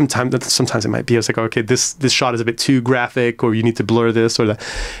questions. Sometimes it might be, it's like, okay, this shot is a bit too graphic, or you need to blur this or that,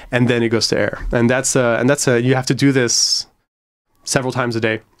 and then it goes to air. And that's you have to do this several times a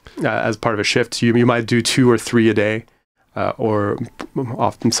day as part of a shift. You might do 2 or 3 a day, or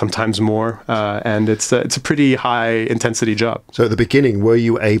often sometimes more, and it's a pretty high intensity job. So at the beginning, were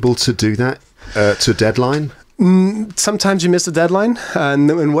you able to do that to deadline? Sometimes you miss a deadline,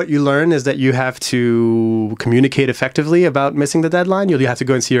 and what you learn is that you have to communicate effectively about missing the deadline. You have to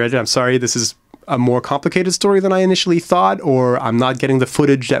go and see your editor. I'm sorry, this is a more complicated story than I initially thought, or I'm not getting the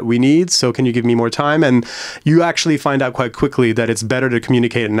footage that we need, so can you give me more time? And you actually find out quite quickly that it's better to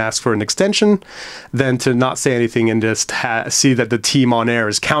communicate and ask for an extension than to not say anything and just see that the team on air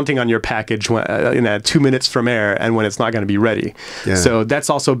is counting on your package when, 2 minutes from air and when it's not going to be ready. Yeah. So that's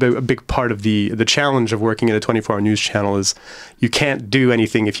also a big part of the challenge of working in a 24-hour news channel is you can't do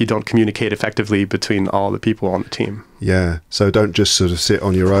anything if you don't communicate effectively between all the people on the team. Yeah, so don't just sort of sit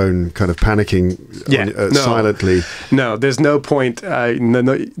on your own kind of panicking silently. No, there's no point.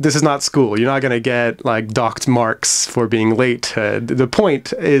 No, this is not school. You're not going to get like docked marks for being late. The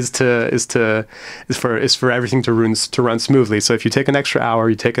point is for everything to run smoothly. So if you take an extra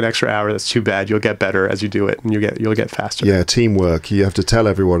hour, that's too bad. You'll get better as you do it, and you'll get faster. Yeah, teamwork. You have to tell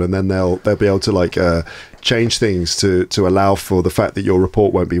everyone, and then they'll be able to like change things to allow for the fact that your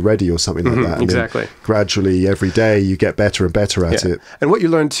report won't be ready or something like that. And exactly. Gradually, every day, you get better and better at it. And what you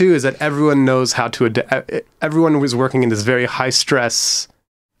learn too is that everyone knows how to adapt. Everyone was working in this very high stress,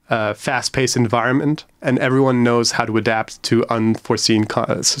 fast-paced environment, and everyone knows how to adapt to unforeseen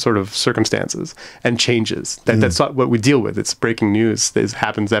sort of circumstances and changes. That's not what we deal with. It's breaking news. This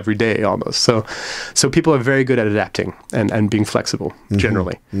happens every day almost. So people are very good at adapting and being flexible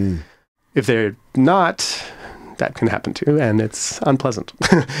generally. If they're not, that can happen too, and it's unpleasant.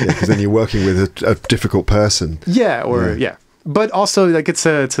 Because then you're working with a difficult person. Yeah. But also, like it's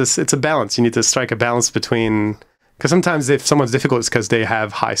a balance. You need to strike a balance between, because sometimes if someone's difficult, it's because they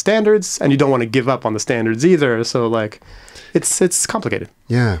have high standards, and you don't want to give up on the standards either. So like, it's complicated.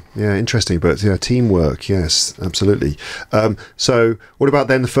 Yeah, interesting. But yeah, teamwork. Yes, absolutely. So what about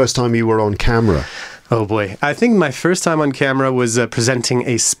then the first time you were on camera? Oh boy. I think my first time on camera was presenting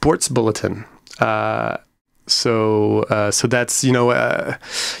a sports bulletin. So that's, you'll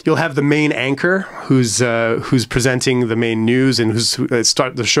have the main anchor who's presenting the main news, and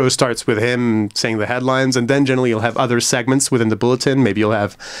the show starts with him saying the headlines, and then generally you'll have other segments within the bulletin. Maybe you'll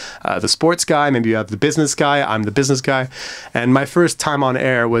have the sports guy, maybe you have the business guy. I'm the business guy. And my first time on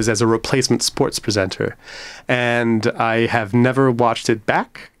air was as a replacement sports presenter. And I have never watched it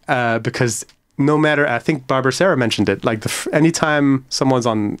back because no matter, I think Barbara Sarah mentioned it, like anytime someone's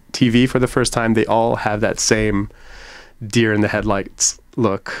on TV for the first time, they all have that same deer in the headlights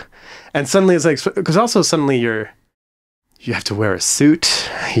look. And suddenly it's like, because also suddenly you have to wear a suit,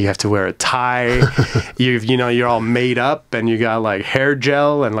 you have to wear a tie, you're all made up, and you got like hair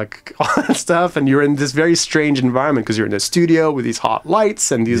gel and like all that stuff, and you're in this very strange environment because you're in a studio with these hot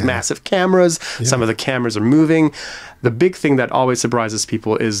lights and these massive cameras. Some of the cameras are moving. The big thing that always surprises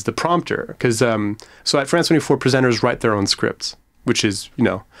people is the prompter, because so at France 24, presenters write their own scripts, which is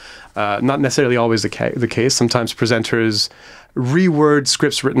not necessarily always the case. Sometimes presenters reword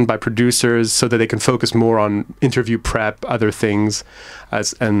scripts written by producers so that they can focus more on interview prep, other things.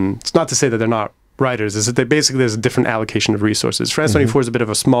 And it's not to say that they're not writers, is that there's a different allocation of resources. France 24 is a bit of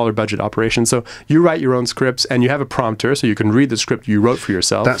a smaller budget operation, so you write your own scripts and you have a prompter so you can read the script you wrote for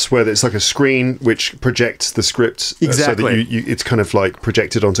yourself. That's where it's like a screen which projects the script. Exactly. So that it's kind of like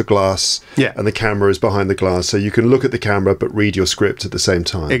projected onto glass, and the camera is behind the glass, so you can look at the camera but read your script at the same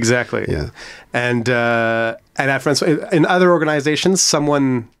time. Exactly. Yeah. And at France, in other organizations,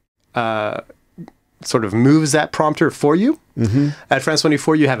 someone sort of moves that prompter for you. At France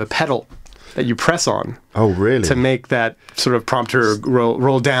 24, you have a pedal that you press on. Oh, really? To make that sort of prompter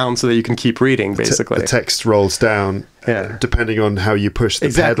roll down so that you can keep reading, basically. The text rolls down depending on how you push the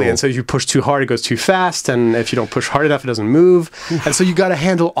pedal. And so if you push too hard, it goes too fast, and if you don't push hard enough, it doesn't move. And so you got to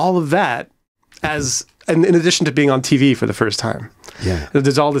handle all of that in addition to being on TV for the first time. Yeah.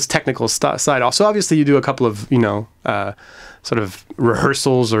 There's all this technical side. Also, obviously, you do a couple of, sort of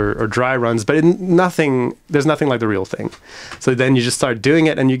rehearsals or dry runs, but there's nothing like the real thing. So then you just start doing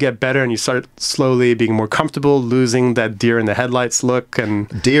it, and you get better, and you start slowly being more comfortable, losing that deer in the headlights look.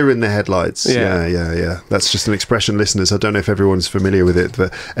 And deer in the headlights. Yeah. That's just an expression, listeners. I don't know if everyone's familiar with it,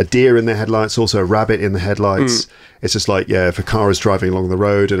 but a deer in the headlights, also a rabbit in the headlights. It's just like, if a car is driving along the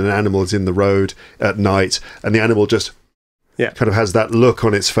road and an animal is in the road at night, and the animal just kind of has that look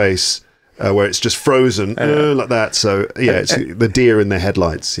on its face, where it's just frozen like that. So it's the deer in the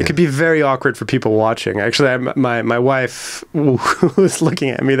headlights. It could be very awkward for people watching. Actually, my wife, who was looking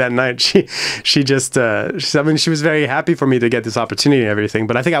at me that night, she was very happy for me to get this opportunity and everything.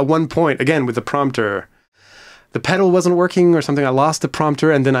 But I think at one point, again with the prompter, the pedal wasn't working or something. I lost the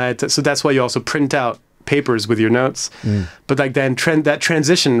prompter, and then I had to. So that's why you also print out papers with your notes. But like then that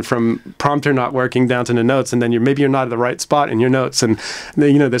transition from prompter not working down to the notes, and then maybe you're not at the right spot in your notes, and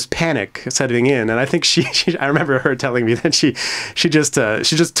then, there's panic setting in. And I think she I remember her telling me that she just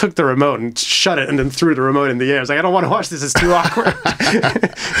took the remote and shut it and then threw the remote in the air. I was like, I don't want to watch this, it's too awkward.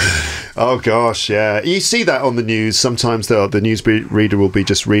 Oh gosh, yeah. You see that on the news. Sometimes the newsreader will be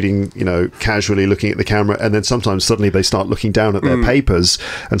just reading, casually looking at the camera, and then sometimes suddenly they start looking down at their papers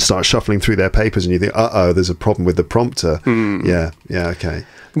and start shuffling through their papers, and you think, there's a problem with the prompter. Yeah, okay.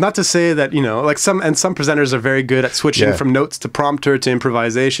 Not to say that, like some presenters are very good at switching from notes to prompter to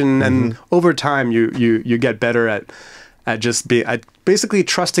improvisation, and over time you get better at basically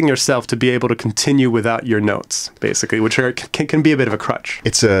trusting yourself to be able to continue without your notes, basically, which can be a bit of a crutch.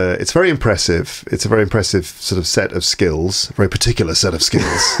 It's very impressive. It's a very impressive sort of set of skills, a very particular set of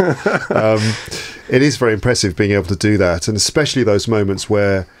skills. It is very impressive being able to do that, and especially those moments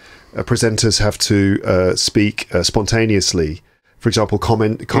where presenters have to speak spontaneously. For example,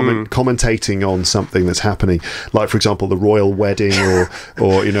 commentating on something that's happening, like for example the royal wedding or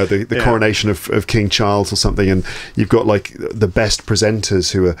the coronation of King Charles or something, and you've got like the best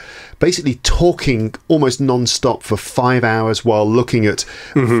presenters who are basically talking almost non-stop for 5 hours while looking at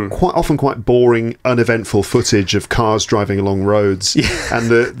quite often quite boring, uneventful footage of cars driving along roads,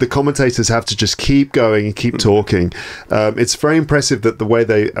 and the commentators have to just keep going and keep talking. It's very impressive that the way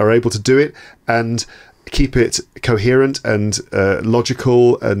they are able to do it and keep it coherent and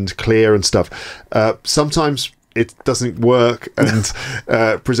logical and clear and stuff. Sometimes it doesn't work, and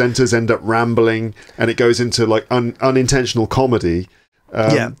presenters end up rambling, and it goes into like unintentional comedy.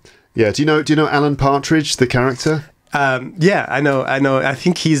 Do you know Alan Partridge, the character? I know. I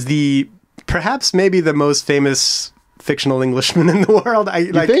think he's perhaps maybe the most famous fictional Englishman in the world.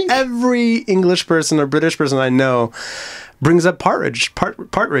 Think? Every English person or British person I know brings up Partridge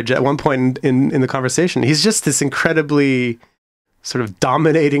at one point in the conversation. He's just this incredibly sort of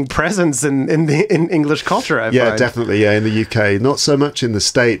dominating presence in English culture, I find. Definitely. Yeah, in the UK, not so much in the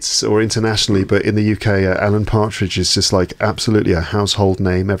States or internationally, but in the UK, Alan Partridge is just like absolutely a household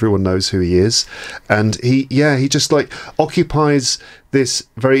name. Everyone knows who he is, and he just like occupies this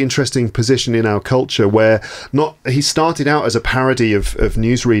very interesting position in our culture where he started out as a parody of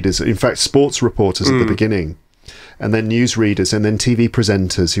newsreaders, in fact, sports reporters at the beginning. And then newsreaders, and then TV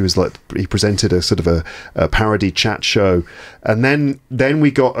presenters. He presented a sort of a parody chat show, and then we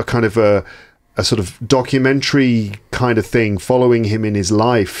got a kind of a sort of documentary kind of thing following him in his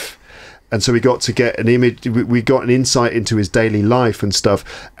life, and so we got to get an image. We got an insight into his daily life and stuff.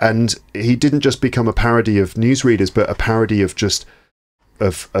 And he didn't just become a parody of newsreaders, but a parody of just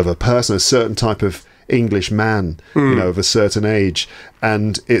of a person, a certain type of English man, of a certain age.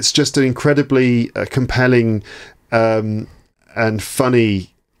 And it's just an incredibly compelling and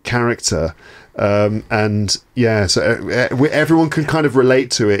funny character, so everyone can kind of relate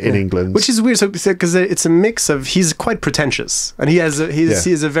to it in England, which is weird. So because it's a mix of, he's quite pretentious, and he's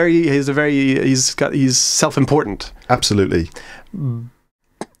self-important. Absolutely.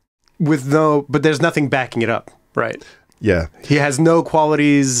 But there's nothing backing it up, right? Yeah. He has no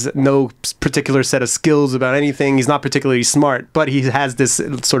qualities, no particular set of skills about anything. He's not particularly smart, but he has this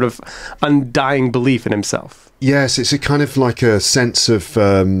sort of undying belief in himself. Yes, it's a kind of like a sense of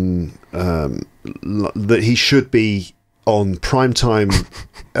that he should be on primetime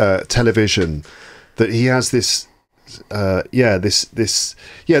television. That he has this,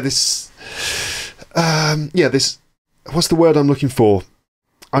 what's the word I'm looking for?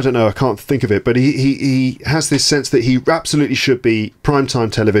 I don't know, I can't think of it, but he has this sense that he absolutely should be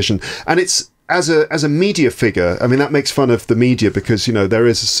primetime television. And it's, as a media figure, I mean, that makes fun of the media because, there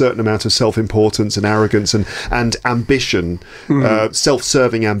is a certain amount of self-importance and arrogance and ambition,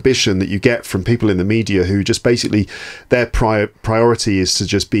 self-serving ambition that you get from people in the media who just basically, their priority is to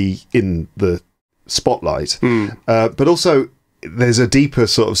just be in the spotlight. But also, there's a deeper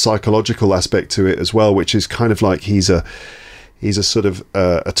sort of psychological aspect to it as well, which is kind of like he's a sort of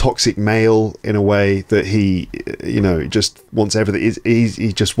a toxic male in a way that he just wants everything.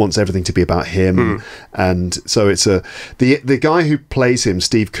 He just wants everything to be about him, and so it's the guy who plays him,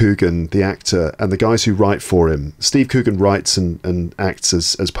 Steve Coogan, the actor, and the guys who write for him. Steve Coogan writes and acts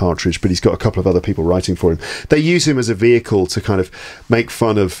as Partridge, but he's got a couple of other people writing for him. They use him as a vehicle to kind of make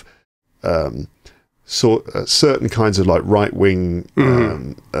fun of certain kinds of like right wing.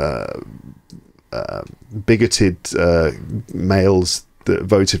 Bigoted males that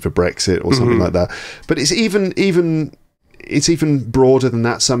voted for Brexit or something like that. But it's even it's even broader than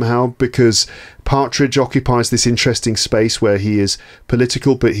that somehow, because Partridge occupies this interesting space where he is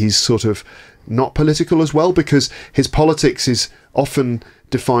political, but he's sort of not political as well, because his politics is often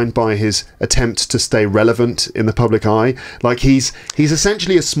defined by his attempt to stay relevant in the public eye. Like he's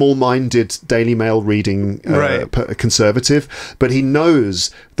essentially a small-minded Daily Mail reading conservative, but he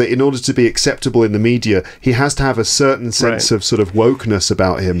knows that in order to be acceptable in the media, he has to have a certain sense of sort of wokeness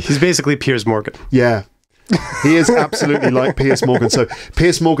about him. He's basically Piers Morgan. Yeah. He is absolutely like Piers Morgan. So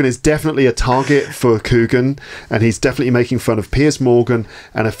Piers Morgan is definitely a target for Coogan, and he's definitely making fun of Piers Morgan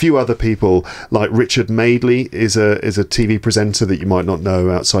and a few other people. Like Richard Madeley is a TV presenter that you might not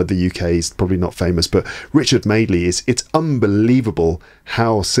know outside the UK. He's probably not famous, but Richard Madeley it's unbelievable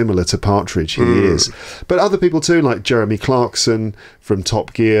how similar to Partridge he is. But other people too, like Jeremy Clarkson from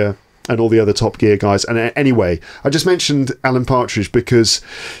Top Gear and all the other Top Gear guys. And anyway, I just mentioned Alan Partridge because,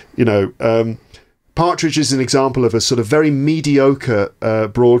 you know, Partridge is an example of a sort of very mediocre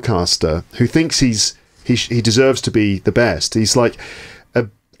broadcaster who thinks he deserves to be the best. He's like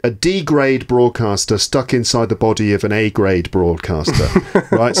a D-grade broadcaster stuck inside the body of an A-grade broadcaster,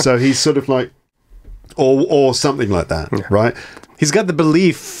 right? So he's sort of like, or something like that, right? He's got the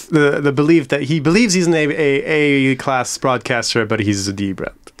belief, the belief that he believes he's an A-class broadcaster, but he's a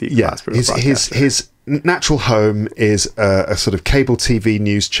D-class broadcaster. His natural home is a sort of cable TV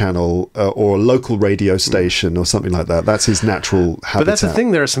news channel or a local radio station or something like that. That's his natural habitat. But that's the thing.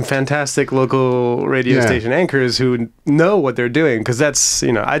 There are some fantastic local radio station anchors who know what they're doing, because that's,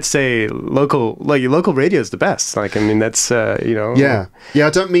 you know, I'd say local radio is the best. Like, I mean, that's you know. Yeah. I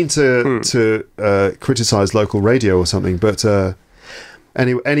don't mean to criticize local radio or something, but.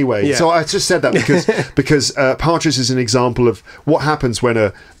 Anyway, so I just said that because Partridge is an example of what happens when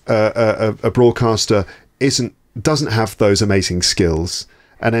a broadcaster doesn't have those amazing skills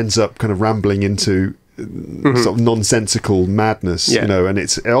and ends up kind of rambling into sort of nonsensical madness, you know, and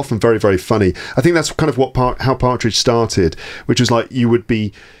it's often very, very funny. I think that's kind of how Partridge started, which was like it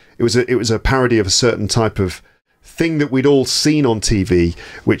was a parody of a certain type of thing that we'd all seen on TV,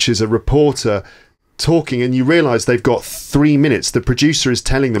 which is a reporter talking, and you realise they've got 3 minutes. The producer is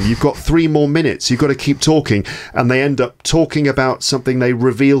telling them, you've got 3 more minutes, you've got to keep talking, and they end up talking about something. They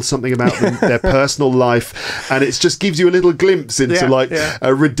reveal something about their personal life, and it just gives you a little glimpse into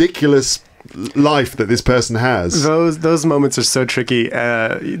a ridiculous life that this person has. Those moments are so tricky.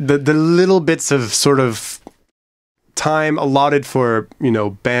 The little bits of sort of time allotted for, you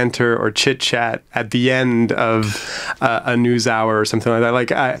know, banter or chit chat at the end of a news hour or something like that.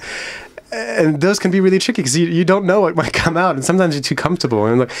 Like and those can be really tricky because you don't know what might come out, and sometimes you're too comfortable.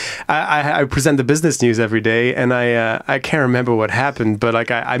 And look, I present the business news every day, and I can't remember what happened, but like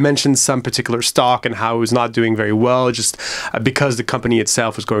I mentioned some particular stock and how it was not doing very well, just because the company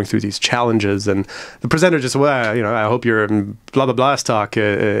itself was going through these challenges. And the presenter just, well, you know, I hope you're in blah blah blah stock.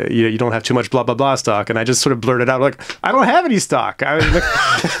 You don't have too much blah blah blah stock. And I just sort of blurted out like, I don't have any stock. I was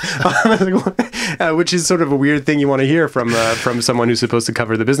like, which is sort of a weird thing you want to hear from someone who's supposed to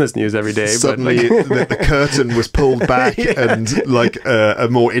cover the business news every day. Suddenly the curtain was pulled back and like a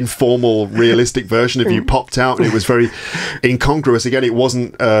more informal, realistic version of you popped out, and it was very incongruous. Again, it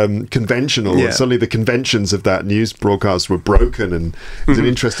wasn't conventional. And suddenly the conventions of that news broadcast were broken, and it was an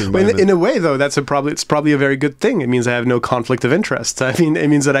interesting moment. In a way, though, it's probably a very good thing. It means I have no conflict of interest. I mean, it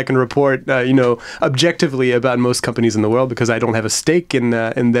means that I can report, you know, objectively about most companies in the world because I don't have a stake in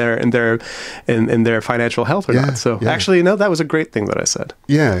their financial health or not. So actually, no, that was a great thing that I said.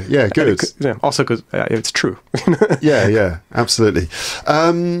 Yeah, good. Also because it's true. yeah, absolutely.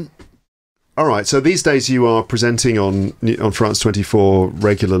 All right, so these days you are presenting on France 24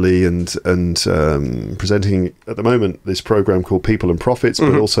 regularly and presenting at the moment this program called People and Profits,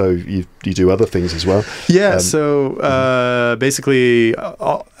 but also you do other things as well. Yeah, so basically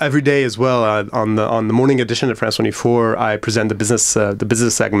every day as well on the morning edition of France 24, I present the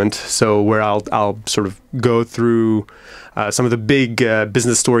business segment. So where I'll sort of go through some of the big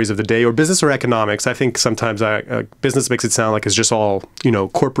business stories of the day, or business or economics. I think sometimes business makes it sound like it's just all, you know,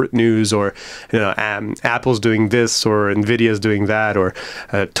 corporate news, or, you know, Apple's doing this or Nvidia's doing that, or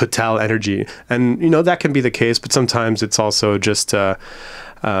Total Energy. And, you know, that can be the case, but sometimes it's also just it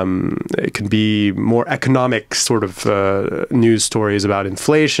can be more economic sort of news stories about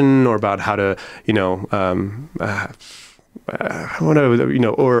inflation, or about how to, you know, I want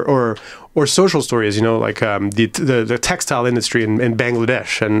to, or social stories, like the textile industry in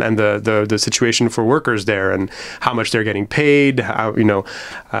Bangladesh and the situation for workers there and how much they're getting paid, how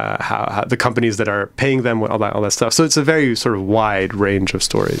the companies that are paying them, all that stuff. So it's a very sort of wide range of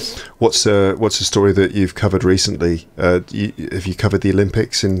stories. What's a story that you've covered recently? Have you covered the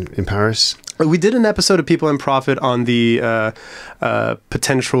Olympics in Paris? We did an episode of People and Profit on the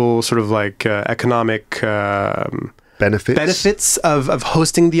potential sort of like economic benefits of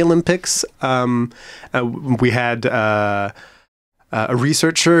hosting the Olympics. We had a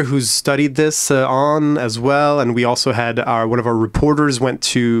researcher who's studied this on as well, and we also had one of our reporters went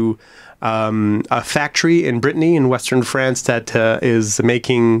to a factory in Brittany in Western France that is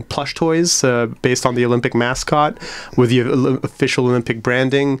making plush toys based on the Olympic mascot with the official Olympic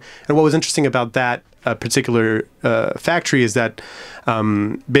branding. And what was interesting about that particular factory is that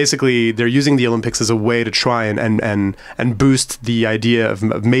basically they're using the Olympics as a way to try and boost the idea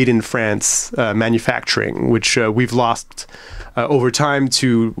of made in France manufacturing, which we've lost over time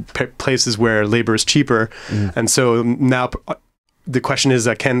to places where labor is cheaper. And so now the question is,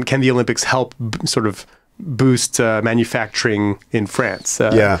 can the Olympics help sort of boost manufacturing in France?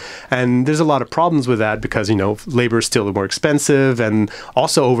 And there's a lot of problems with that because, labor is still more expensive. And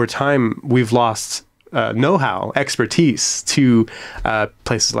also over time, we've lost know-how, expertise to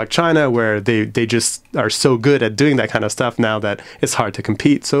places like China, where they just are so good at doing that kind of stuff now that it's hard to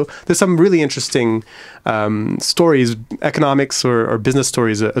compete. So there's some really interesting stories, economics or business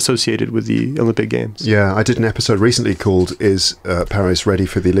stories associated with the Olympic Games. Yeah, I did an episode recently called "Is Paris Ready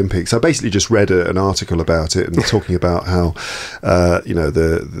for the Olympics?" I basically just read an article about it and talking about how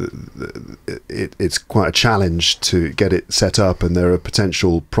it's quite a challenge to get it set up, and there are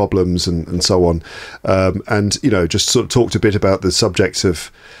potential problems and so on. And just sort of talked a bit about the subjects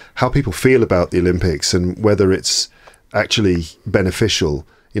of how people feel about the Olympics and whether it's actually beneficial,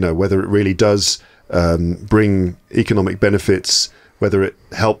 whether it really does bring economic benefits, whether it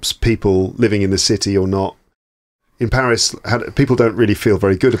helps people living in the city or not. In Paris, people don't really feel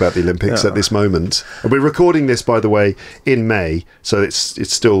very good about the Olympics at this moment. And we're recording this, by the way, in May, so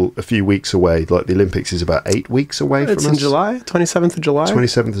it's still a few weeks away. Like the Olympics is about 8 weeks away from us. It's in July, 27th of July.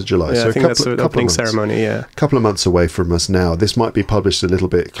 27th of July. Yeah, so I think that's the opening ceremony. Yeah, a couple of months away from us now. This might be published a little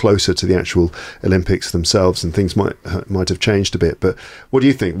bit closer to the actual Olympics themselves, and things might have changed a bit. But what do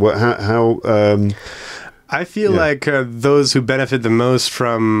you think? I feel like those who benefit the most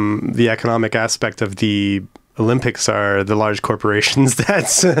from the economic aspect of the Olympics are the large corporations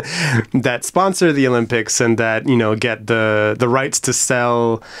that sponsor the Olympics and that get the rights to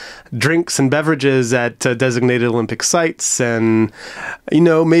sell drinks and beverages at designated Olympic sites. And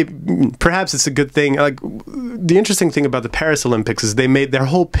maybe perhaps it's a good thing. Like, the interesting thing about the Paris Olympics is they made their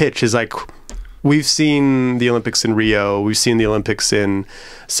whole pitch is like, we've seen the Olympics in Rio, we've seen the Olympics in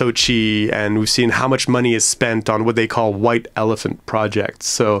Sochi, and we've seen how much money is spent on what they call white elephant projects.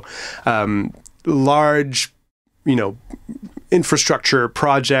 So large infrastructure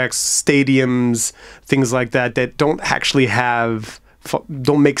projects, stadiums, things like that don't actually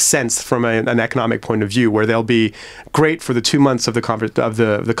don't make sense from an economic point of view, where they'll be great for the 2 months of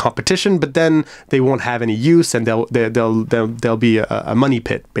the competition, but then they won't have any use, and they'll be a money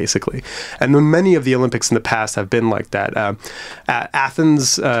pit basically. And many of the Olympics in the past have been like that.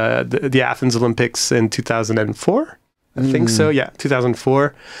 Athens, the Athens Olympics in 2004. I think so, yeah,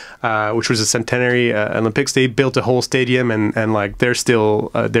 2004, which was a centenary Olympics. They built a whole stadium, and like they're still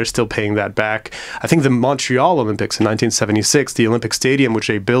paying that back. I think the Montreal Olympics in 1976, the Olympic Stadium, which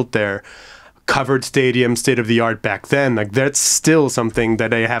they built there, covered stadium, state of the art back then. Like, that's still something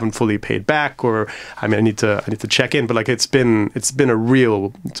that they haven't fully paid back. Or I need to check in, but like it's been a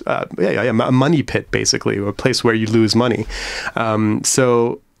real a money pit basically, or a place where you lose money.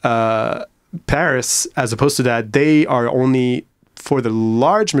 Paris, as opposed to that, they are only, for the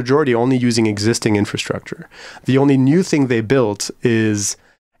large majority, only using existing infrastructure. The only new thing they built is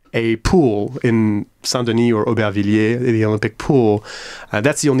a pool in Saint-Denis or Aubervilliers, the Olympic pool.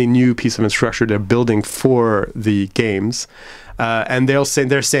 That's the only new piece of infrastructure they're building for the games. And they're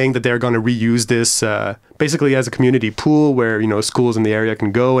saying that they're going to reuse this basically as a community pool where schools in the area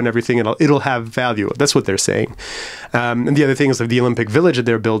can go and everything. It'll have value. That's what they're saying. And the other thing is that the Olympic Village that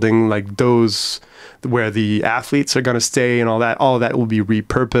they're building, like those where the athletes are going to stay and all of that will be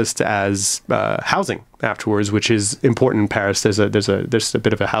repurposed as housing afterwards, which is important in Paris. There's a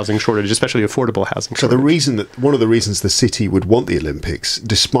bit of a housing shortage, especially affordable housing shortage. So one of the reasons the city would want the Olympics,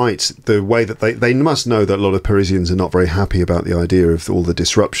 despite the way that they must know that a lot of Parisians are not very happy about the idea of all the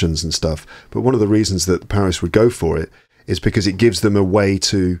disruptions and stuff, but one of the reasons that Paris would go for it is because it gives them a way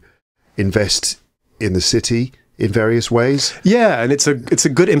to invest in the city, in various ways. Yeah, and it's a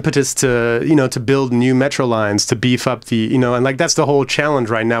good impetus to, to build new metro lines, to beef up the, and like that's the whole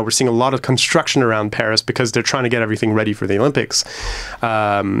challenge right now. We're seeing a lot of construction around Paris because they're trying to get everything ready for the Olympics,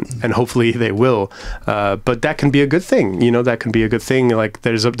 and hopefully they will. But that can be a good thing. That can be a good thing. Like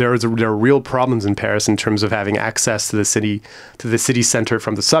there are real problems in Paris in terms of having access to the city center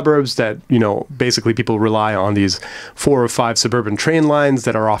from the suburbs. That basically people rely on these 4 or 5 suburban train lines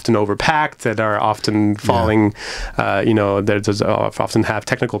that are often overpacked, that are often falling. There's often have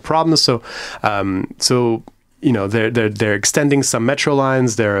technical problems. So they're extending some metro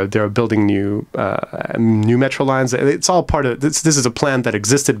lines. They're building new metro lines. It's all part of this. This is a plan that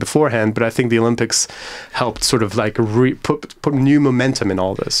existed beforehand, but I think the Olympics helped sort of like put new momentum in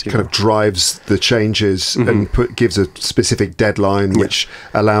all this. Kind of drives the changes and gives a specific deadline, which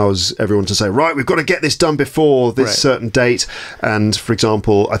allows everyone to say, right, we've got to get this done before this certain date. And for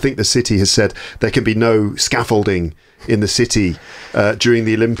example, I think the city has said there can be no scaffolding in the city during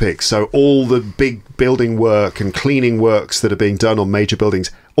the Olympics. So all the big building work and cleaning works that are being done on major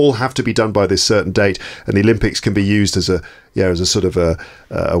buildings all have to be done by this certain date. And the Olympics can be used as a sort of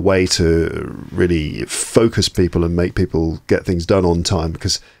a way to really focus people and make people get things done on time,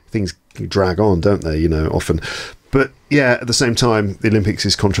 because things drag on, don't they, often. But yeah, at the same time, the Olympics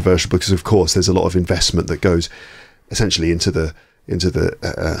is controversial because, of course, there's a lot of investment that goes essentially into the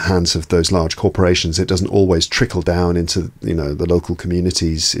hands of those large corporations. It doesn't always trickle down into the local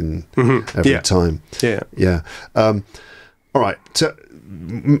communities in every time. Yeah. All right. So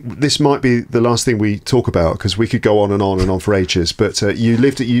this might be the last thing we talk about, because we could go on and on for ages. But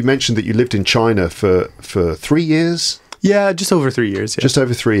you mentioned that you lived in China for 3 years. Yeah, just over 3 years. Yeah. Just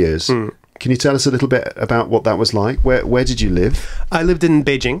over 3 years. Can you tell us a little bit about what that was like? Where did you live? I lived in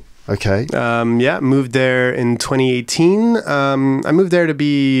Beijing. Okay. Moved there in 2018. I moved there to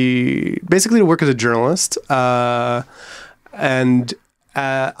work as a journalist. And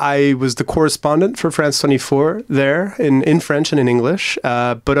I was the correspondent for France 24 there in French and in English.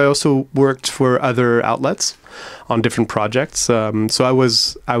 But I also worked for other outlets on different projects. So I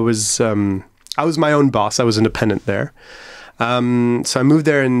was my own boss. I was independent there. So I moved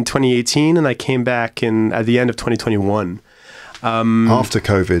there in 2018, and I came back at the end of 2021. After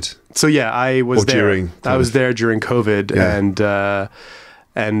COVID. So yeah, I was there. I was there during COVID, yeah.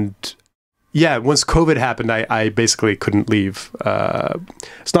 and once COVID happened, I basically couldn't leave.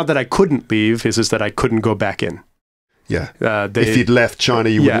 It's not that I couldn't leave; it's just that I couldn't go back in. Yeah. If you'd left China,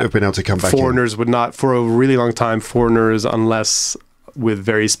 you wouldn't have been able to come back. Foreigners would not, for a really long time. Foreigners, unless with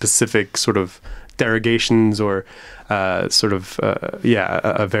very specific sort of derogations or a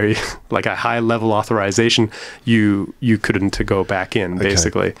very like a high level authorization, you couldn't to go back in,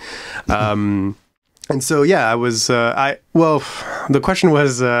 basically. Okay. And so I was the question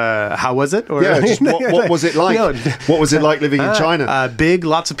was how was it, or what was it like? What was it like living in China? Big,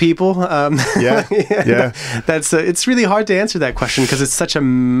 lots of people. That's it's really hard to answer that question because it's such a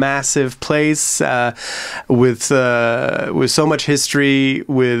massive place with so much history,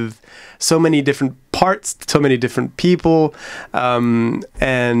 with so many different parts, so many different people,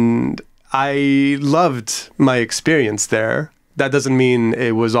 and I loved my experience there. That doesn't mean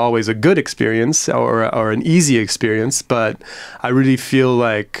it was always a good experience or an easy experience, but I really feel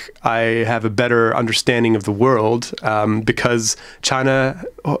like I have a better understanding of the world because China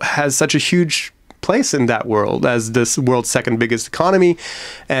has such a huge place in that world as this world's second biggest economy,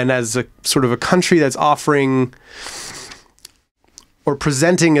 and as a sort of a country that's offering or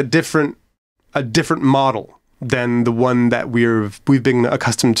presenting a different model than the one that we've been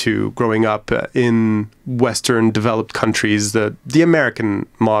accustomed to growing up in Western developed countries, the American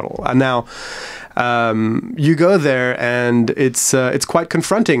model. And now you go there, and it's quite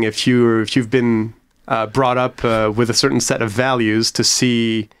confronting if you've been brought up with a certain set of values to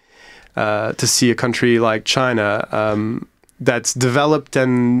see a country like China that's developed,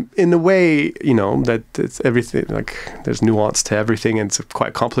 and in a way, that it's everything, like there's nuance to everything, and it's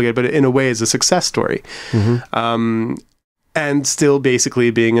quite complicated, but in a way is a success story. And still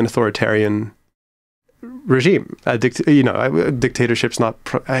basically being an authoritarian regime. Dictatorship's not...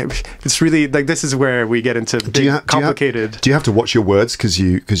 it's really, like, this is where we get into complicated... Do you have to watch your words because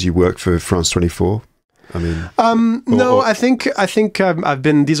you work for France 24? I mean... I think I've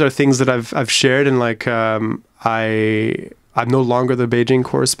been... These are things that I've shared, and like, I'm no longer the Beijing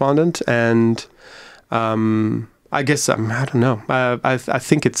correspondent, and I guess I don't know. I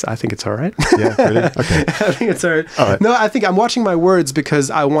think it's all right. Yeah, really? Okay. I think it's all right. All right. No, I think I'm watching my words because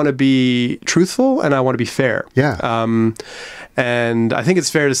I want to be truthful and I want to be fair. Yeah. And I think it's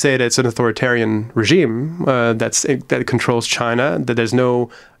fair to say that it's an authoritarian regime that controls China. That there's no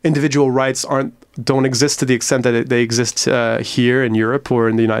individual rights don't exist to the extent that they exist here in Europe or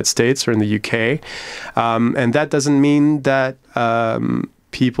in the United States or in the UK. And that doesn't mean that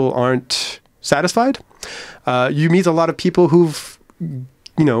people aren't satisfied. You meet a lot of people who've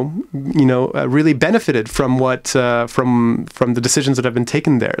really benefited from what from the decisions that have been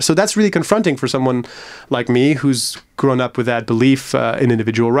taken there. So that's really confronting for someone like me who's grown up with that belief in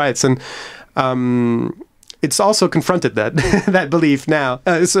individual rights. And it's also confronted that that belief now.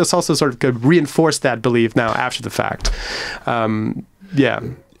 It's also sort of reinforced that belief now after the fact.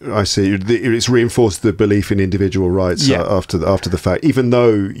 I see. It's reinforced the belief in individual rights after the fact, even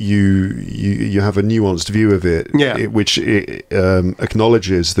though you have a nuanced view of it, which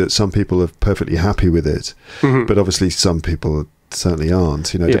acknowledges that some people are perfectly happy with it, but obviously some people certainly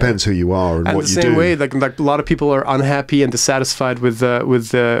aren't. It depends who you are and what you do. And the same way, like a lot of people are unhappy and dissatisfied with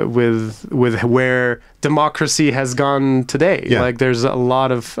where democracy has gone today. Like there's a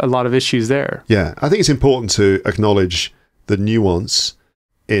lot of issues there. Yeah, I think it's important to acknowledge the nuance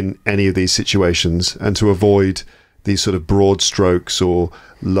in any of these situations and to avoid these sort of broad strokes or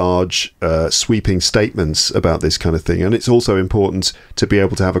large sweeping statements about this kind of thing. And it's also important to be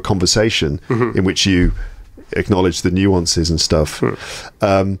able to have a conversation in which you acknowledge the nuances and stuff.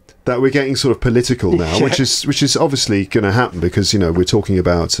 That we're getting sort of political now, which is obviously going to happen because we're talking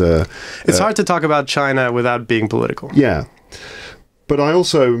about it's hard to talk about China without being political. But I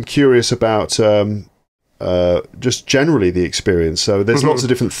also am curious about just generally the experience. So there's lots of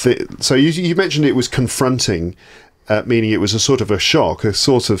different things. So you mentioned it was confronting, meaning it was a sort of a shock, a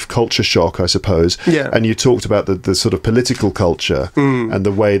sort of culture shock, I suppose. And you talked about the sort of political culture and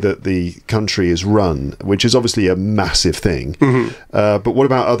the way that the country is run, which is obviously a massive thing. But what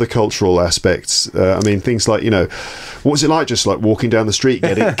about other cultural aspects? I mean, things like, what was it like just like walking down the street,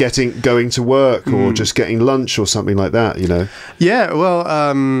 going to work or just getting lunch or something like that, Yeah, well,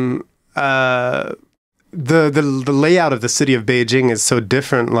 the layout of the city of Beijing is so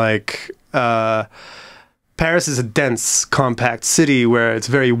different. Like Paris is a dense, compact city where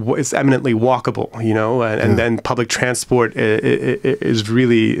it's eminently walkable, and then public transport is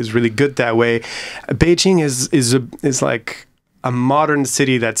really good that way. Beijing is like a modern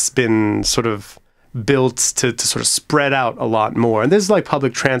city that's been sort of built to sort of spread out a lot more, and there's like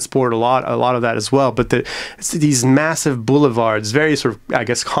public transport a lot of that as well, but it's these massive boulevards, very sort of, I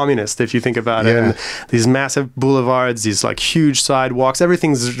guess, communist if you think about it, and these massive boulevards, these like huge sidewalks,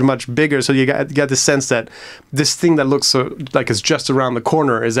 everything's much bigger, so you got the sense that this thing that looks like it's just around the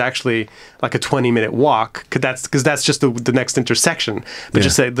corner is actually like a 20-minute walk, because that's just the next intersection, but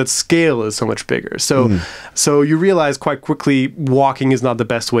just say the scale is so much bigger, so you realize quite quickly walking is not the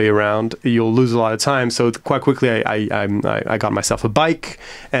best way around. You'll lose a lot of time. So quite quickly I got myself a bike,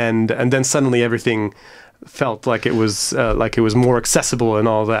 and then suddenly everything felt like it was more accessible and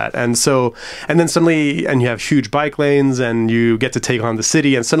all that, and then suddenly you have huge bike lanes and you get to take on the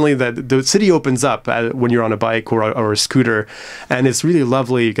city, and suddenly the city opens up when you're on a bike or a scooter, and it's really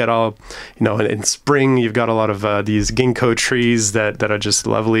lovely. You got all in spring you've got a lot of these ginkgo trees that are just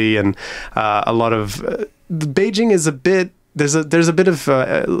lovely, and a lot of Beijing is a bit there's a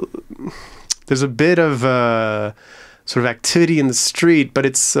bit of sort of activity in the street, but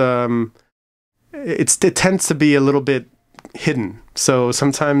it tends to be a little bit hidden. So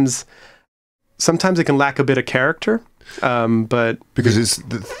sometimes it can lack a bit of character. But because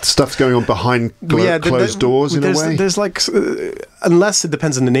stuff's going on behind closed doors in a way. There's like, unless it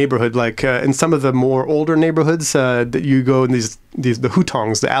depends on the neighborhood. Like in some of the more older neighborhoods, that you go in the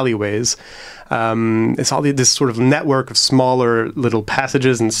hutongs, the alleyways. It's all this sort of network of smaller little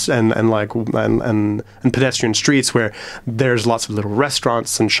passages and pedestrian streets where there's lots of little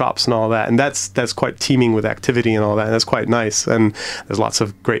restaurants and shops and all that, and that's quite teeming with activity and all that, and that's quite nice, and there's lots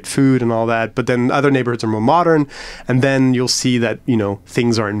of great food and all that. But then other neighborhoods are more modern, and then you'll see that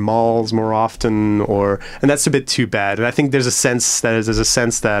things are in malls more often, and that's a bit too bad. And I think there's a sense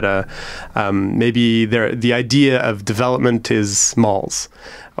that maybe the idea of development is malls,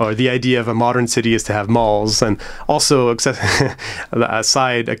 or the idea of a modern city is to have malls, and also a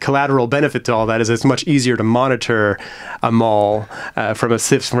collateral benefit to all that is it's much easier to monitor a mall from a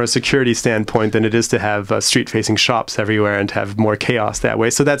security standpoint than it is to have street-facing shops everywhere and to have more chaos that way.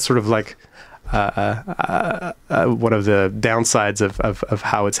 So that's sort of like one of the downsides of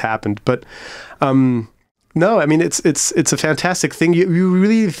how it's happened. But no, I mean it's a fantastic thing. You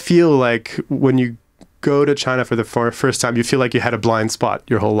really feel like when you go to China for the first time, you feel like you had a blind spot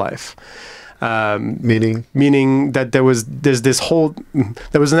your whole life. Meaning that there was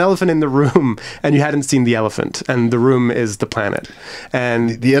an elephant in the room and you hadn't seen the elephant, and the room is the planet.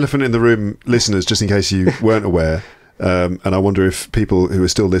 And the elephant in the room, listeners, just in case you weren't aware, and I wonder if people who are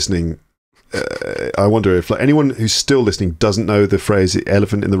still listening I wonder if like anyone who's still listening doesn't know the phrase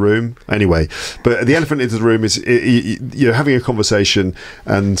 "elephant in the room." Anyway, but the elephant in the room is you're having a conversation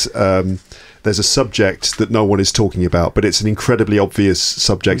and. There's a subject that no one is talking about, but it's an incredibly obvious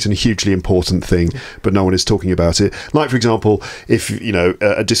subject and a hugely important thing, but no one is talking about it. Like, for example, if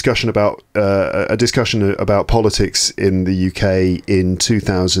a discussion about politics in the UK in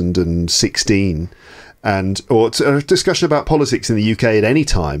 2016, or a discussion about politics in the UK at any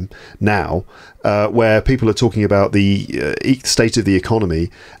time now, where people are talking about the state of the economy,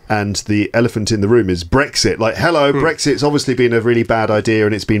 and the elephant in the room is Brexit. Like, hello, Brexit's obviously been a really bad idea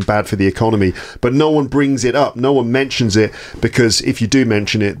and it's been bad for the economy, but no one brings it up, no one mentions it, because if you do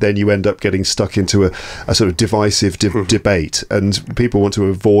mention it, then you end up getting stuck into a sort of divisive debate, and people want to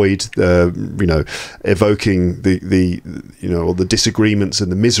avoid, evoking the disagreements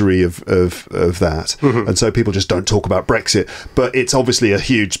and the misery of that, and so people just don't talk about Brexit, but it's obviously a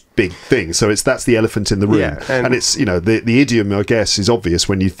huge big thing. So that's the elephant in the room, and it's the idiom, I guess, is obvious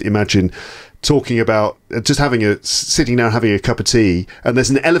when you imagine talking about just sitting down having a cup of tea, and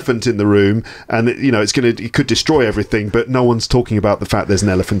there's an elephant in the room, and it could destroy everything, but no one's talking about the fact there's an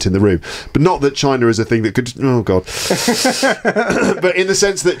elephant in the room. But not that China is a thing that could, oh god, but in the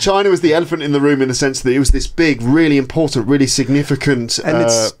sense that China was the elephant in the room, in the sense that it was this big, really important, really significant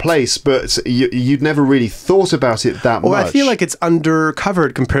place, but you'd never really thought about it that much. Well, I feel like it's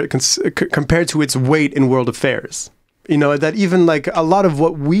undercovered compared to its weight in world affairs. That even like a lot of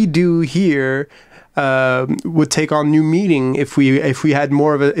what we do here would take on new meaning if we had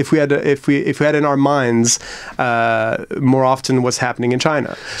more of if we had in our minds more often what's happening in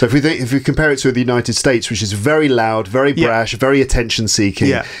China. So if we compare it to the United States, which is very loud, very brash, very attention seeking,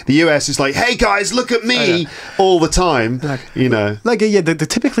 the US is like, hey guys, look at me all the time.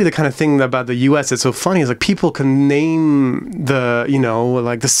 Typically the kind of thing about the US that's so funny is like people can name the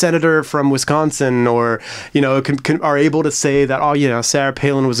the senator from Wisconsin, or are able to say that Sarah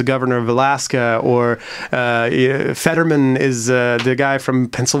Palin was the governor of Alaska, or Fetterman is the guy from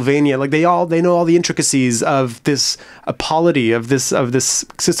Pennsylvania. Like they know all the intricacies of this polity, of this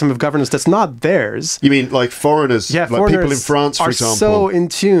system of governance that's not theirs. You mean like foreigners? Yeah, like foreigners people in France, for example, are so in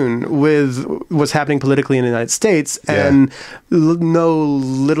tune with what's happening politically in the United States and know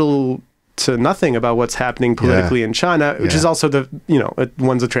little to nothing about what's happening politically in China, which is also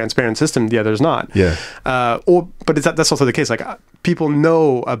one's a transparent system, the other's not. But that's also the case. Like people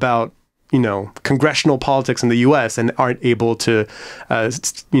know about congressional politics in the U.S. and aren't able to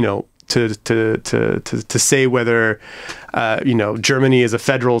say whether Germany is a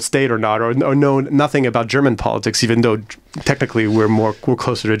federal state or not, or know nothing about German politics, even though technically we're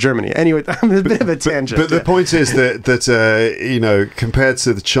closer to Germany. Anyway, I'm a bit of a tangent. But the point is that compared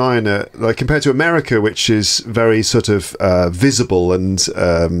to China, like compared to America, which is very sort of visible and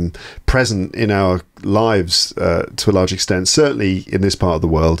present in our lives to a large extent, certainly in this part of the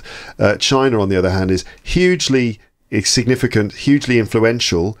world, China, on the other hand, is hugely significant, hugely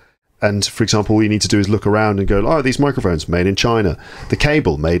influential. And, for example, all you need to do is look around and go, oh, these microphones made in China, the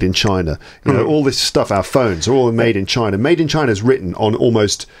cable made in China, all this stuff, our phones are all made in China. Made in China is written on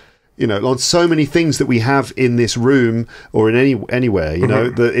almost, on so many things that we have in this room or in anywhere,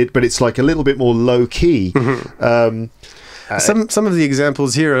 but it's like a little bit more low key. Some of the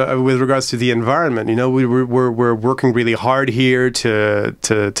examples here with regards to the environment, we're working really hard here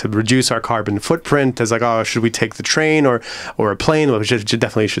to reduce our carbon footprint. As like, oh, should we take the train or a plane? Well, we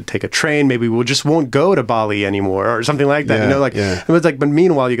definitely should take a train. Maybe we'll just won't go to Bali anymore or something like that. But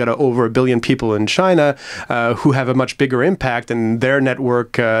meanwhile, you got over 1 billion people in China who have a much bigger impact, and their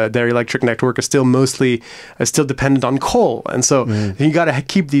network, their electric network, is still still dependent on coal. And so you got to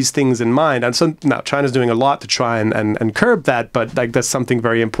keep these things in mind. And so now China's doing a lot to try and curb that, but like that's something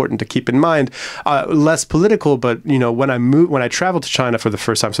very important to keep in mind. Less political, but when I traveled to China for the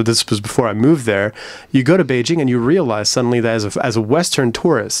first time, so this was before I moved there, you go to Beijing and you realize suddenly that as a Western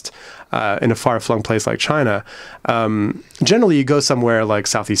tourist in a far-flung place like China, generally you go somewhere like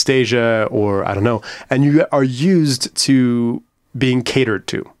Southeast Asia or I don't know, and you are used to being catered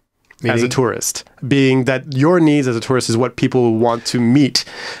to. Meaning? As a tourist, being that your needs as a tourist is what people want to meet,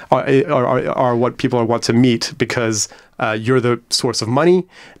 are what people want to meet, because you're the source of money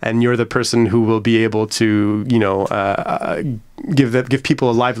and you're the person who will be able to, give people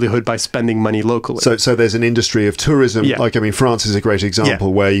a livelihood by spending money locally. So there's an industry of tourism. Like, I mean, France is a great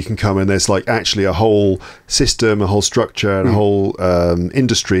example where you can come and there's like actually a whole system, a whole structure, and a whole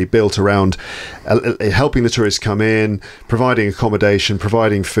industry built around helping the tourists come in, providing accommodation,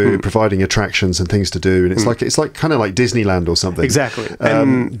 providing food, providing attractions and things to do. And it's like kind of like Disneyland or something. Exactly.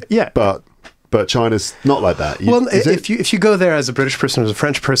 but China's not like that. Well, if you go there as a British person or as a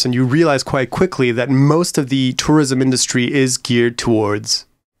French person, you realize quite quickly that most of the tourism industry is geared towards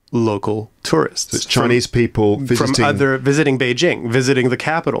local tourists. So it's Chinese people visiting Beijing, visiting the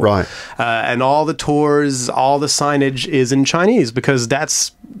capital, right? And all the tours, all the signage is in Chinese because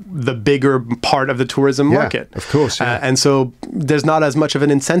that's the bigger part of the tourism market. Of course. Yeah. And so there's not as much of an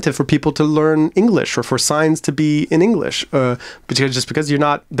incentive for people to learn English or for signs to be in English, because you're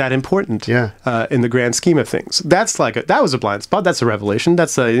not that important in the grand scheme of things. That's that was a blind spot. That's a revelation.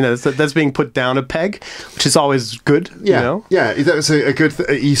 That's that's being put down a peg, which is always good. Yeah, that was a good.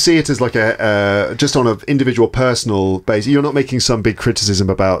 You see it as like just on an individual personal basis. You're not making some big criticism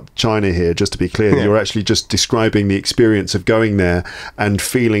about China here, just to be clear. You're actually just describing the experience of going there and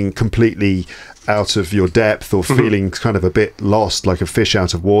feeling completely out of your depth, or feeling kind of a bit lost, like a fish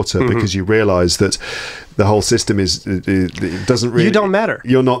out of water, because you realize that the whole system it doesn't really, you don't matter,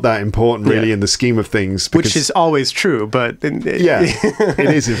 you're not that important really in the scheme of things, which is always true, but it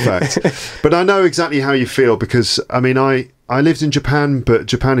is in fact. But I know exactly how you feel, because I mean I lived in Japan, but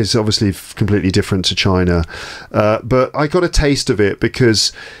Japan is obviously completely different to China, but I got a taste of it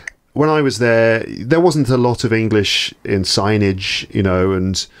because when I was there wasn't a lot of English in signage,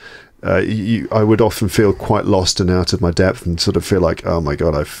 and I would often feel quite lost and out of my depth, and sort of feel like, oh my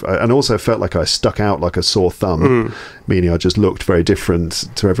god, and also felt like I stuck out like a sore thumb, meaning I just looked very different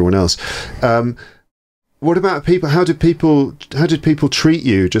to everyone else. What about people? How did people treat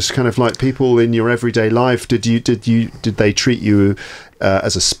you? Just kind of like people in your everyday life. Did they treat you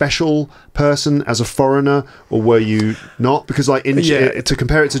as a special person, as a foreigner, or were you not? Because like to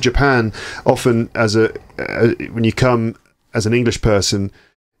compare it to Japan, often when you come as an English person,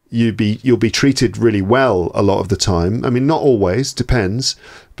 you'll be treated really well a lot of the time. I mean, not always, depends,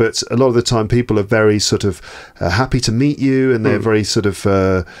 but a lot of the time people are very sort of happy to meet you, and they're very sort of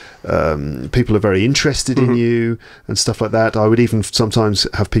people are very interested in you and stuff like that. I would even sometimes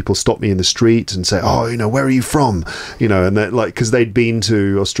have people stop me in the street and say, oh, where are you from? And they're like, because they'd been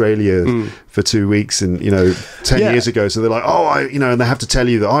to Australia for 2 weeks and 10 years ago, so they're like, oh, and they have to tell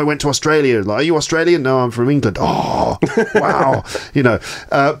you that, oh, I went to Australia. Like, are you Australian? No, I'm from England. Oh, wow.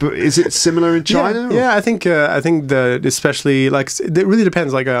 But is it similar in China? Yeah, I think that especially, like, it really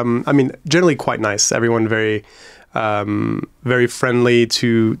depends. Like, I mean, generally quite nice. Everyone very friendly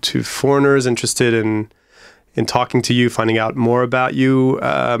to foreigners interested in talking to you, finding out more about you.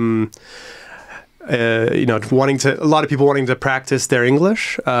 A lot of people wanting to practice their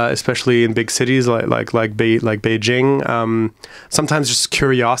English, especially in big cities like Beijing. Sometimes just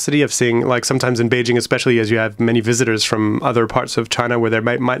curiosity of seeing, like sometimes in Beijing, especially as you have many visitors from other parts of China where there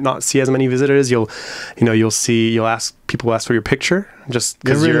might not see as many visitors, people ask for your picture just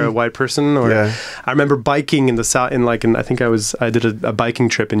because you're a white person. Or I remember biking in the south, I think I did a biking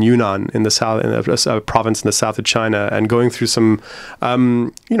trip in Yunnan in the south, in a province in the south of China, and going through some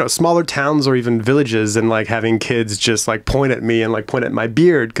smaller towns or even villages, and like having kids just like point at me and like point at my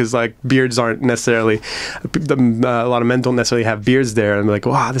beard, because like beards aren't necessarily a lot of men don't necessarily have beards there, and I'm like,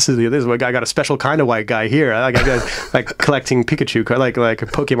 wow, this is I got a special kind of white guy here. I got like collecting Pikachu like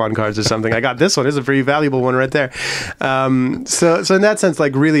Pokemon cards or something. I got this one. This is a pretty valuable one right there. So in that sense,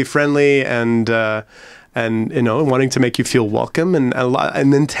 like really friendly and wanting to make you feel welcome, and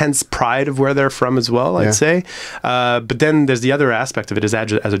an intense pride of where they're from as well, I'd say. But then there's the other aspect of it is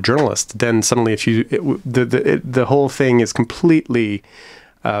as a journalist. Then suddenly, if the whole thing is completely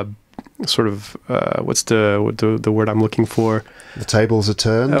sort of what's the word I'm looking for? The tables are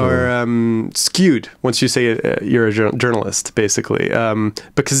turned, or skewed once you say you're a journalist, basically,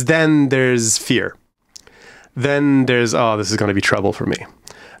 because then there's fear. Then there's, oh, this is going to be trouble for me.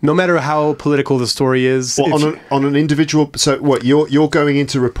 No matter how political the story is. Well, on an individual, so what, you're going in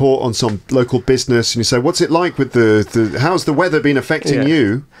to report on some local business, and you say, what's it like with how's the weather been affecting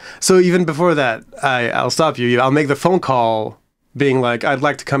you? So even before that, I'll stop you. I'll make the phone call being like, I'd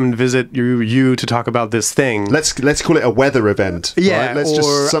like to come and visit you to talk about this thing. Let's call it a weather event. Yeah, right? Let's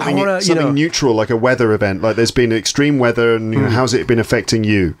just something neutral, like a weather event. Like there's been extreme weather, and how's it been affecting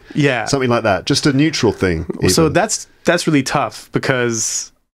you? Yeah, something like that. Just a neutral thing. Even. So that's really tough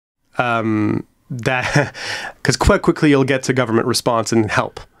because quite quickly you'll get to government response and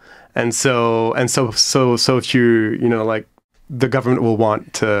help, and so if you like the government will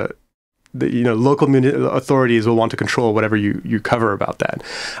want to. Local authorities will want to control whatever you cover about that.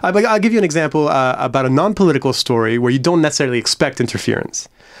 I'll give you an example about a non-political story where you don't necessarily expect interference.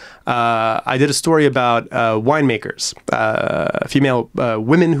 I did a story about winemakers, female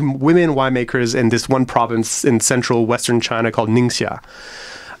women winemakers in this one province in central western China called Ningxia.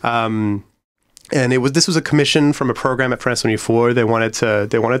 And this was a commission from a program at France 24. They wanted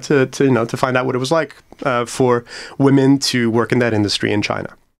to find out what it was like for women to work in that industry in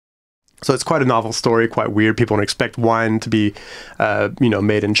China. So it's quite a novel story, quite weird. People don't expect wine to be,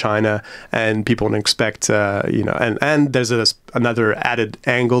 made in China, and people don't expect, and there's another added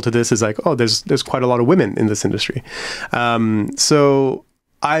angle to this is like, oh, there's quite a lot of women in this industry. So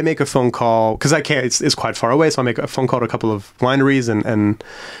I make a phone call because I can't. It's quite far away, so I make a phone call to a couple of wineries and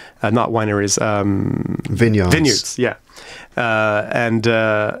not wineries, vineyards, yeah,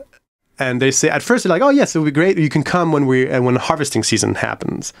 and they say at first they're like, oh yes, it would be great. You can come when harvesting season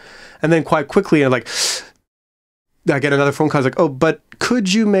happens. And then quite quickly, I get another phone call. I was like, oh, but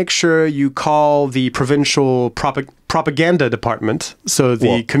could you make sure you call the provincial propaganda department, so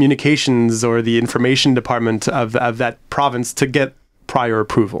the communications or the information department of that province, to get prior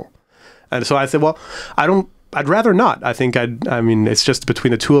approval? And so I said, well, I'd rather not. I think it's just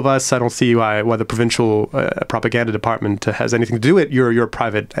between the two of us. I don't see why the provincial propaganda department has anything to do with your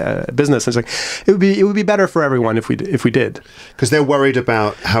private business. And it's like it would be better for everyone if we did. Because they're worried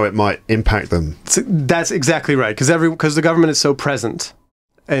about how it might impact them. So that's exactly right. Because the government is so present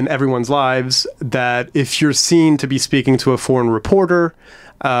in everyone's lives that if you're seen to be speaking to a foreign reporter,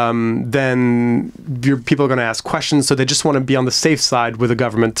 then people are going to ask questions. So they just want to be on the safe side with the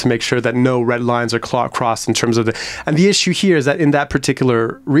government to make sure that no red lines are crossed in terms of and the issue here is that in that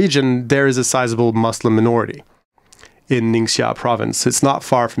particular region, there is a sizable Muslim minority in Ningxia province. It's not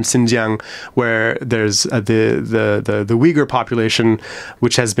far from Xinjiang, where there's the Uyghur population,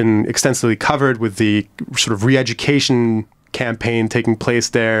 which has been extensively covered with the sort of re-education campaign taking place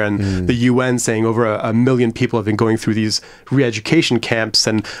there, and the UN saying over a million people have been going through these re-education camps.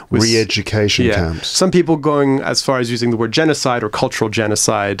 And camps. Some people going as far as using the word genocide or cultural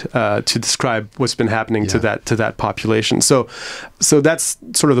genocide to describe what's been happening to that population. So that's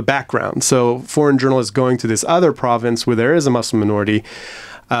sort of the background. So foreign journalists going to this other province where there is a Muslim minority,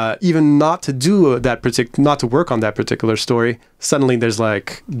 even not to work on that particular story, suddenly there's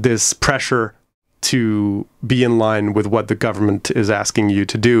like this pressure to be in line with what the government is asking you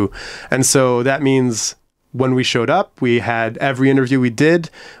to do. And so that means when we showed up, we had every interview we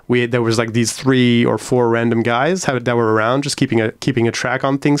did. There was like these 3 or 4 random guys that were around, just keeping a track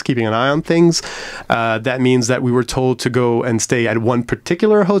on things, keeping an eye on things. That means that we were told to go and stay at one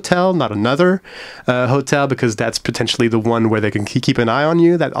particular hotel, not another hotel, because that's potentially the one where they can keep an eye on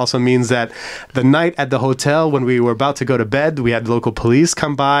you. That also means that the night at the hotel, when we were about to go to bed, we had local police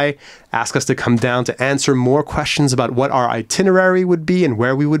come by, ask us to come down to answer more questions about what our itinerary would be and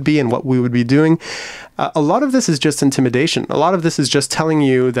where we would be and what we would be doing. A lot of this is just intimidation. A lot of this is just telling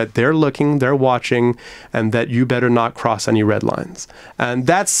you that they're looking, they're watching, and that you better not cross any red lines. And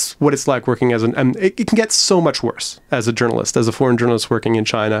that's what it's like working and it can get so much worse as a journalist, as a foreign journalist working in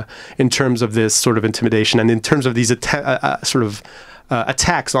China, in terms of this sort of intimidation and in terms of these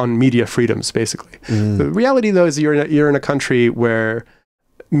attacks on media freedoms, basically. The reality, though, is you're in a country where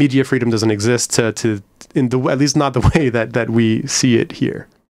media freedom doesn't exist at least not the way that we see it here.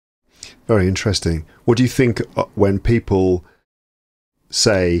 Very interesting. What do you think when people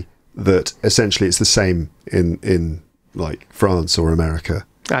say that essentially it's the same in like France or America?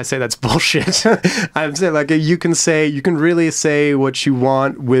 I say that's bullshit. I'm saying like you can really say what you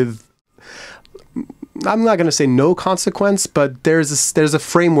want with, I'm not going to say no consequence, but there's a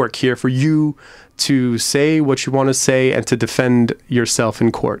framework here for you to say what you want to say and to defend yourself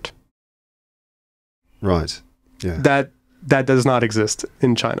in court. Right. Yeah. That does not exist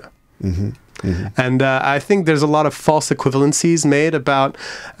in China. And I think there's a lot of false equivalencies made about,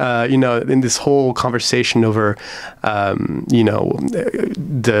 in this whole conversation over, the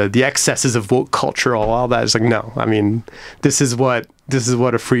excesses of woke culture, all that. It's like, no, I mean, this is what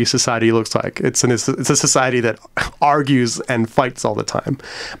a free society looks like. It's a society that argues and fights all the time.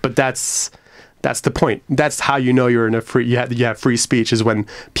 But that's the point. That's how you know you're in a free. You have free speech is when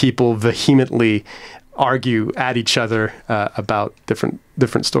people vehemently argue at each other about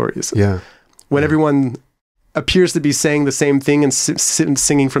different stories. Yeah. When everyone appears to be saying the same thing and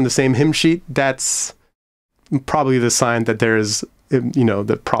singing from the same hymn sheet, that's probably the sign that there is,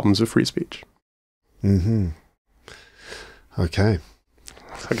 the problems with free speech. Okay.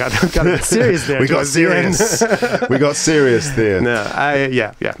 I got a bit serious there. We got serious. We got serious there. No, But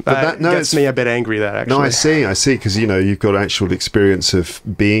that gets me a bit angry. That actually. No, I see. Because you've got actual experience of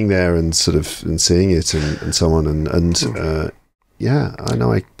being there and seeing it and so on and yeah, I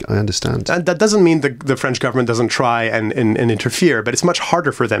know. I understand. And that doesn't mean the French government doesn't try and interfere, but it's much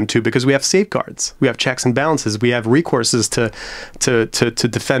harder for them to, because we have safeguards, we have checks and balances, we have recourses to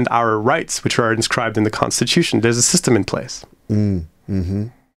defend our rights, which are inscribed in the Constitution. There's a system in place.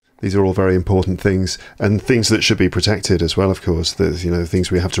 These are all very important things, and things that should be protected as well. Of course, there's things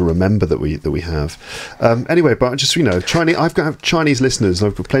we have to remember that we have. Anyway, but just Chinese. I've got Chinese listeners.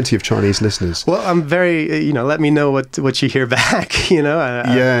 I've got plenty of Chinese listeners. Well, I'm very let me know what you hear back.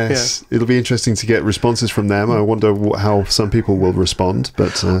 Yes, it'll be interesting to get responses from them. I wonder how some people will respond.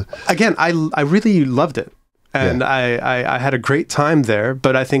 But again, I really loved it. And I had a great time there.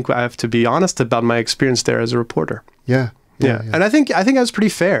 But I think I have to be honest about my experience there as a reporter. Yeah. And I think I was pretty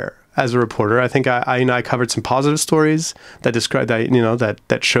fair as a reporter. I think I covered some positive stories that describe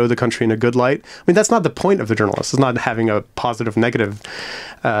that show the country in a good light. I mean, that's not the point of the journalist. It's not having a positive, negative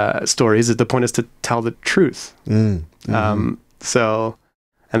stories. The point is to tell the truth. And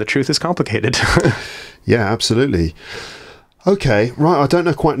the truth is complicated. Yeah, absolutely. Okay, right. I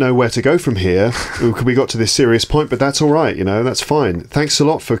don't quite know where to go from here. We got to this serious point, but that's all right. That's fine. Thanks a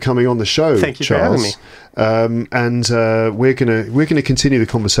lot for coming on the show. Thank you Charles. for having me. And we're gonna continue the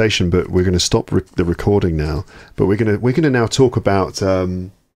conversation, but we're gonna stop the recording now. But we're gonna now talk about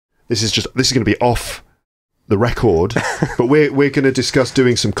this is gonna be off the record, but we're going to discuss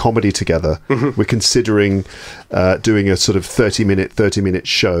doing some comedy together. We're considering doing a sort of 30-minute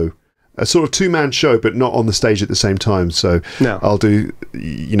show. A sort of two-man show, but not on the stage at the same time. So I'll do,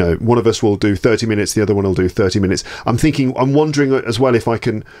 one of us will do 30 minutes, the other one will do 30 minutes. I'm wondering as well if I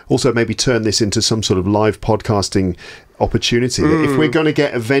can also maybe turn this into some sort of live podcasting opportunity. If we're going to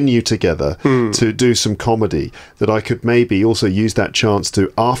get a venue together to do some comedy, that I could maybe also use that chance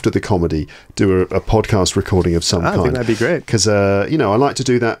to, after the comedy, do a podcast recording of some kind. I think that'd be great. Because, I like to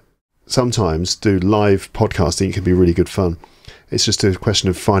do that sometimes, do live podcasting. It can be really good fun. It's just a question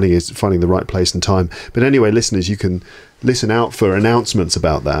of finding the right place and time. But anyway, listeners, you can listen out for announcements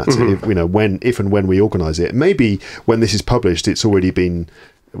about that. If and when we organise it. Maybe when this is published,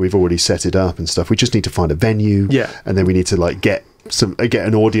 we've already set it up and stuff. We just need to find a venue, and then we need to get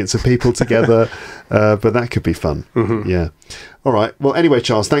an audience of people together. But that could be fun. Yeah. All right. Well, anyway,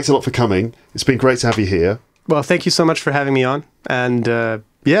 Charles, thanks a lot for coming. It's been great to have you here. Well, thank you so much for having me on. And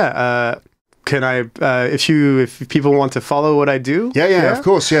can I, if people want to follow what I do? Yeah, of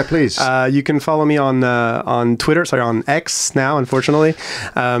course. Yeah, please. You can follow me on Twitter, on X now, unfortunately.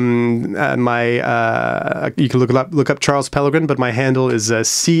 You can look up Charles Pellegrin, but my handle is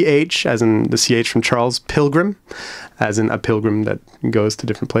CH, as in the CH from Charles Pilgrim, as in a pilgrim that goes to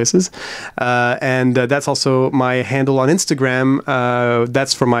different places. And that's also my handle on Instagram.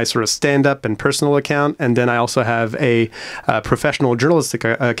 That's for my sort of stand-up and personal account. And then I also have a professional journalistic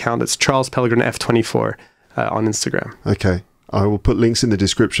account. That's Charles Pellegrin F24 on Instagram. Okay. I will put links in the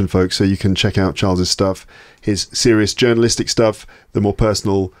description, folks, so you can check out Charles's stuff, his serious journalistic stuff, the more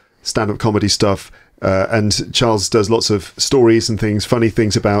personal stand-up comedy stuff. And Charles does lots of stories and things, funny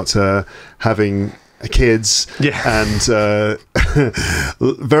things about having kids, and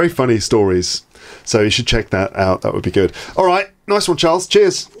very funny stories. So you should check that out. That would be good. All right. Nice one, Charles.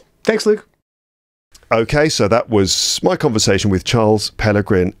 Cheers. Thanks, Luke. Okay, so that was my conversation with Charles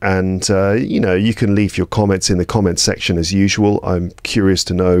Pellegrin, and you can leave your comments in the comments section as usual. I'm curious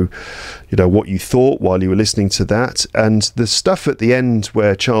to know, what you thought while you were listening to that, and the stuff at the end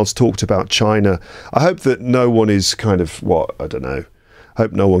where Charles talked about China. I hope that no one is I don't know. I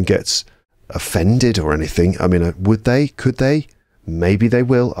hope no one gets offended or anything. I mean, would they? Could they? Maybe they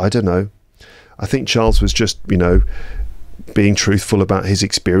will. I don't know. I think Charles was just, being truthful about his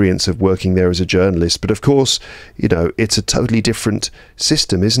experience of working there as a journalist. But of course, it's a totally different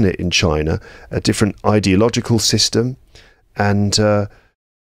system, isn't it, in China? A different ideological system. And, so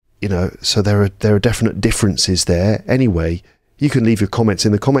there are definite differences there. Anyway, you can leave your comments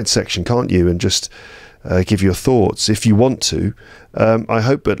in the comments section, can't you? And just give your thoughts if you want to. I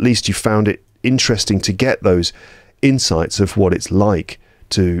hope at least you found it interesting to get those insights of what it's like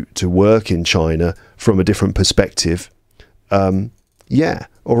to work in China from a different perspective. All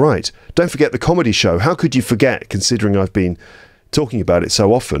right. Don't forget the comedy show. How could you forget, considering I've been talking about it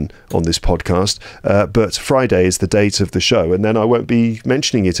so often on this podcast? But Friday is the date of the show, and then I won't be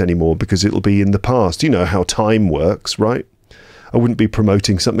mentioning it anymore because it'll be in the past. You know how time works, right? I wouldn't be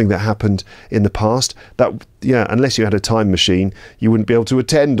promoting something that happened in the past. Unless you had a time machine, you wouldn't be able to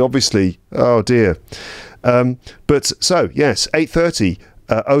attend, obviously. Oh, dear. But so, yes, 8:30.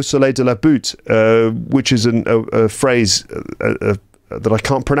 Au soleil de la butte, which is a phrase that I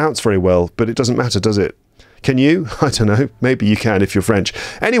can't pronounce very well, but it doesn't matter, does it? Can you? I don't know. Maybe you can if you're French.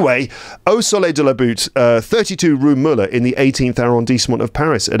 Anyway, Au Soleil de la Butte, 32 Rue Muller in the 18th arrondissement of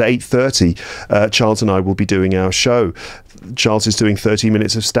Paris at 8:30. Charles and I will be doing our show. Charles is doing 30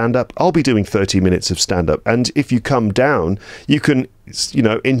 minutes of stand-up. I'll be doing 30 minutes of stand-up. And if you come down, you can,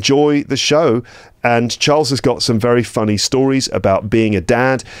 enjoy the show. And Charles has got some very funny stories about being a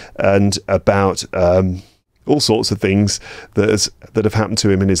dad and about all sorts of things that have happened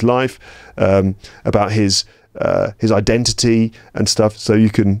to him in his life, about his identity and stuff, so you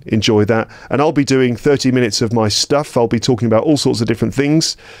can enjoy that. And I'll be doing 30 minutes of my stuff. I'll be talking about all sorts of different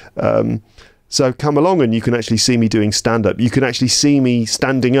things. So come along and you can actually see me doing stand-up. You can actually see me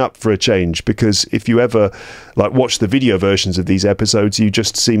standing up for a change, because if you ever watch the video versions of these episodes, you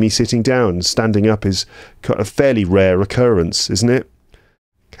just see me sitting down. Standing up is a fairly rare occurrence, isn't it?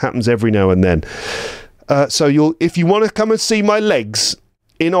 Happens every now and then. So if you want to come and see my legs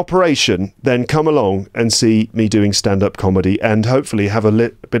in operation, then come along and see me doing stand-up comedy, and hopefully have a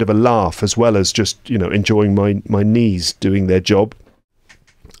bit of a laugh, as well as just enjoying my knees doing their job.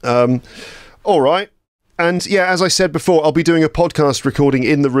 All right. And yeah, as I said before, I'll be doing a podcast recording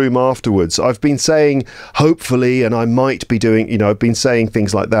in the room afterwards. I've been saying hopefully, and I might be doing, I've been saying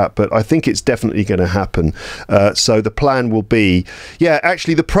things like that, but I think it's definitely going to happen. So the plan will be,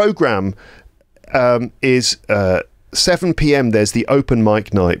 actually the program is 7 p.m. There's the open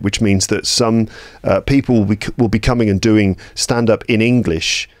mic night, which means that some people will be coming and doing stand-up in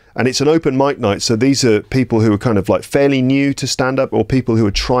English. And it's an open mic night, so these are people who are kind of fairly new to stand-up, or people who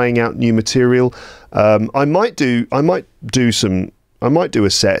are trying out new material. I might do a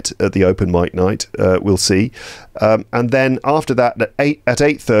set at the open mic night. We'll see. And then after that, at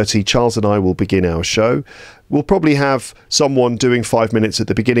 8:30, Charles and I will begin our show. We'll probably have someone doing 5 minutes at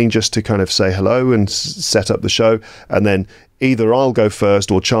the beginning just to kind of say hello and set up the show, and then either I'll go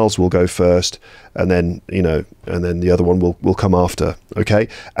first or Charles will go first, and then and then the other one will come after. Okay,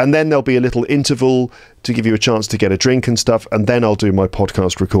 and then there'll be a little interval to give you a chance to get a drink and stuff, and then I'll do my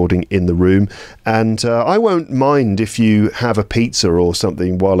podcast recording in the room. And I won't mind if you have a pizza or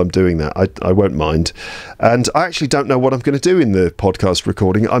something while I'm doing that. I won't mind. And I actually don't know what I'm going to do in the podcast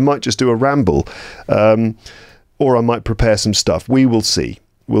recording. I might just do a ramble, or I might prepare some stuff. We will see.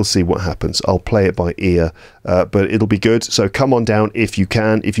 We'll see what happens. I'll play it by ear, but it'll be good. So come on down if you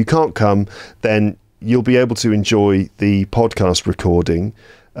can. If you can't come, then you'll be able to enjoy the podcast recording.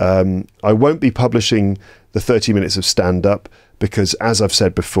 I won't be publishing the 30 minutes of stand-up because, as I've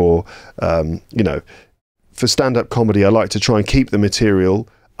said before, for stand-up comedy, I like to try and keep the material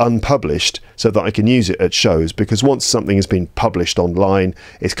unpublished so that I can use it at shows, because once something has been published online,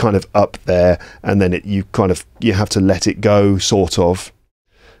 it's kind of up there, and then you have to let it go, sort of.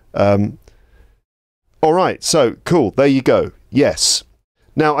 All right, so cool, there you go. Yes.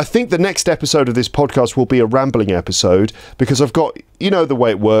 Now, I think the next episode of this podcast will be a rambling episode, because I've got, the way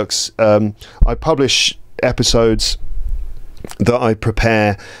it works. I publish episodes that I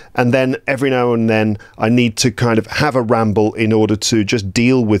prepare, and then every now and then I need to kind of have a ramble in order to just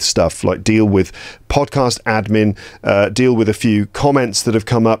deal with stuff, like deal with podcast admin, deal with a few comments that have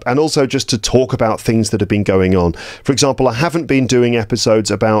come up, and also just to talk about things that have been going on. For example, I haven't been doing episodes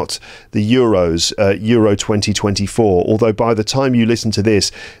about the Euros, Euro 2024, although by the time you listen to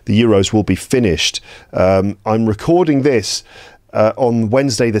this, the Euros will be finished. I'm recording this on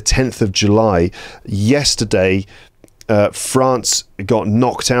Wednesday the 10th of July. Yesterday, France got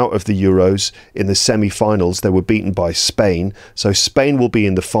knocked out of the Euros in the semi-finals. They were beaten by Spain. So Spain will be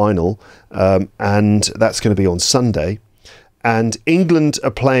in the final, and that's going to be on Sunday. And England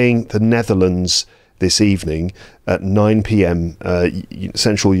are playing the Netherlands this evening at 9 p.m.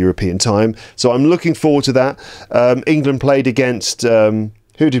 Central European time. So I'm looking forward to that. England played against... who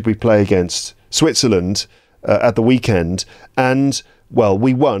did we play against? Switzerland at the weekend. And... well,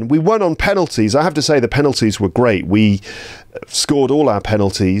 we won. We won on penalties. I have to say the penalties were great. We scored all our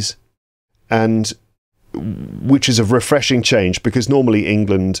penalties, and which is a refreshing change, because normally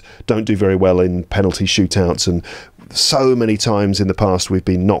England don't do very well in penalty shootouts, and so many times in the past we've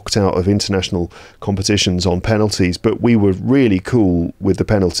been knocked out of international competitions on penalties. But we were really cool with the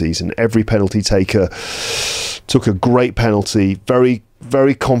penalties, and every penalty taker took a great penalty. Very,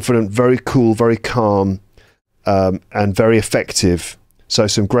 very confident, very cool, very calm, and very effective. So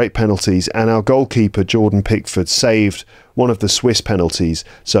some great penalties, and our goalkeeper Jordan Pickford saved one of the Swiss penalties,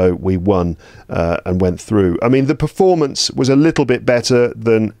 so we won and went through. I mean, the performance was a little bit better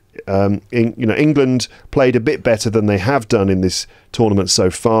than England played a bit better than they have done in this tournament so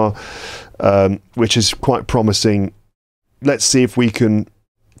far, which is quite promising. Let's see if we can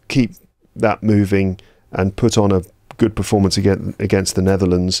keep that moving and put on a good performance against the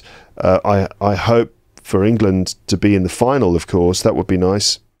Netherlands. I hope for England to be in the final, of course. That would be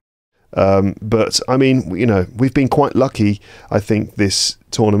nice. But, I mean, you know, we've been quite lucky, I think, this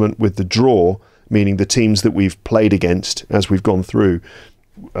tournament with the draw, meaning the teams that we've played against as we've gone through.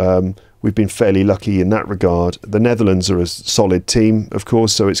 We've been fairly lucky in that regard. The Netherlands are a solid team, of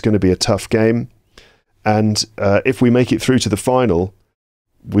course, so it's going to be a tough game. And if we make it through to the final,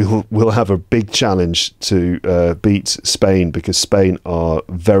 we'll have a big challenge to beat Spain, because Spain are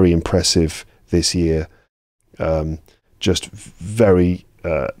very impressive this year. Just very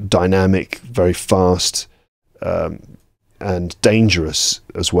dynamic, very fast, and dangerous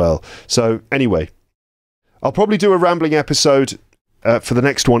as well. So anyway, I'll probably do a rambling episode for the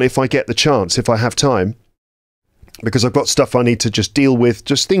next one if I get the chance, if I have time, because I've got stuff I need to just deal with,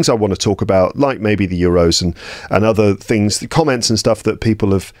 just things I want to talk about, like maybe the Euros and other things, the comments and stuff that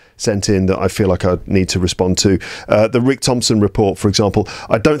people have sent in that I feel like I need to respond to. The Rick Thompson report, for example,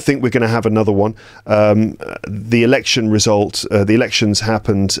 I don't think we're going to have another one. The election result, the elections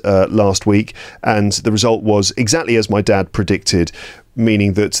happened last week, and the result was exactly as my dad predicted,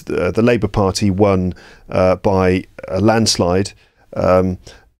 meaning that the Labour Party won by a landslide.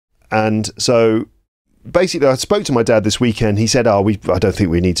 And so basically, I spoke to my dad this weekend. He said, I don't think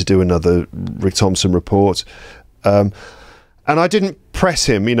we need to do another Rick Thompson report. And I didn't press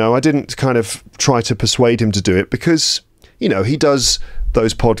him, you know, I didn't kind of try to persuade him to do it, because, you know, he does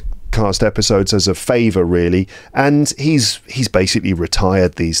those podcast episodes as a favour, really. And he's basically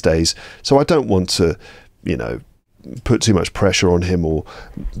retired these days. So I don't want to, you know, put too much pressure on him or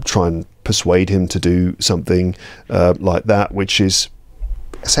try and persuade him to do something like that, which is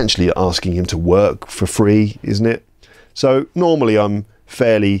essentially asking him to work for free, isn't it? So normally I'm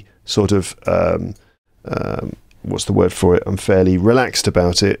fairly sort of what's the word for it? I'm fairly relaxed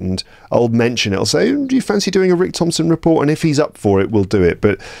about it, and I'll mention it. I'll say, do you fancy doing a Rick Thompson report? And if he's up for it, we'll do it.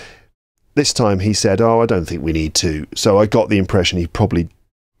 But this time he said, I don't think we need to. So I got the impression he probably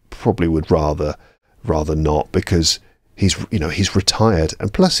would rather not, because he's retired,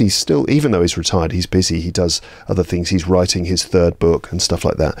 and plus he's still, even though he's retired, he's busy. He does other things. He's writing his third book and stuff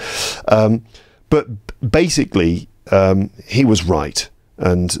like that. But basically, he was right,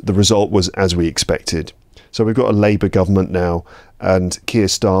 and the result was as we expected. So we've got a Labour government now, and Keir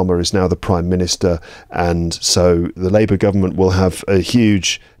Starmer is now the Prime Minister, and so the Labour government will have a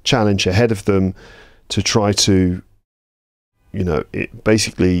huge challenge ahead of them to try to, you know,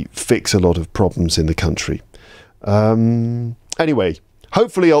 basically fix a lot of problems in the country. Anyway,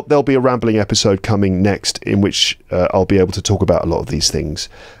 hopefully there'll be a rambling episode coming next, in which I'll be able to talk about a lot of these things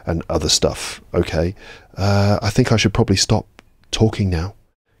and other stuff. Okay, I think I should probably stop talking now,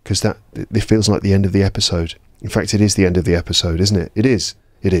 because it feels like the end of the episode. In fact, it is the end of the episode, isn't it? It is.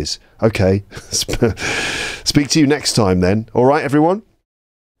 Okay. Speak to you next time then. All right, everyone?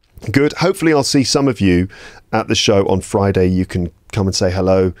 Good. Hopefully I'll see some of you at the show on Friday. You can come and say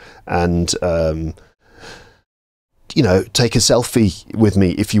hello and, you know, take a selfie with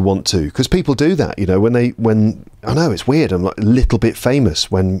me if you want to, because people do that, you know, when I know it's weird, I'm like a little bit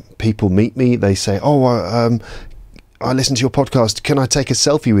famous. When people meet me, they say, I listen to your podcast, can I take a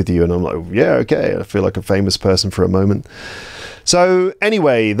selfie with you? And I'm like, yeah, okay. I feel like a famous person for a moment. So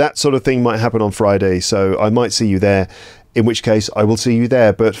anyway, that sort of thing might happen on Friday, so I might see you there, in which case I will see you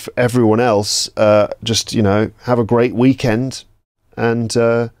there. But for everyone else, just, you know, have a great weekend, and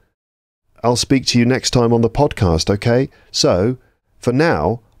I'll speak to you next time on the podcast, okay? So, for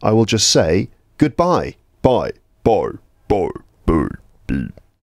now, I will just say goodbye. Bye. Bye. Bye. Bye. Bye.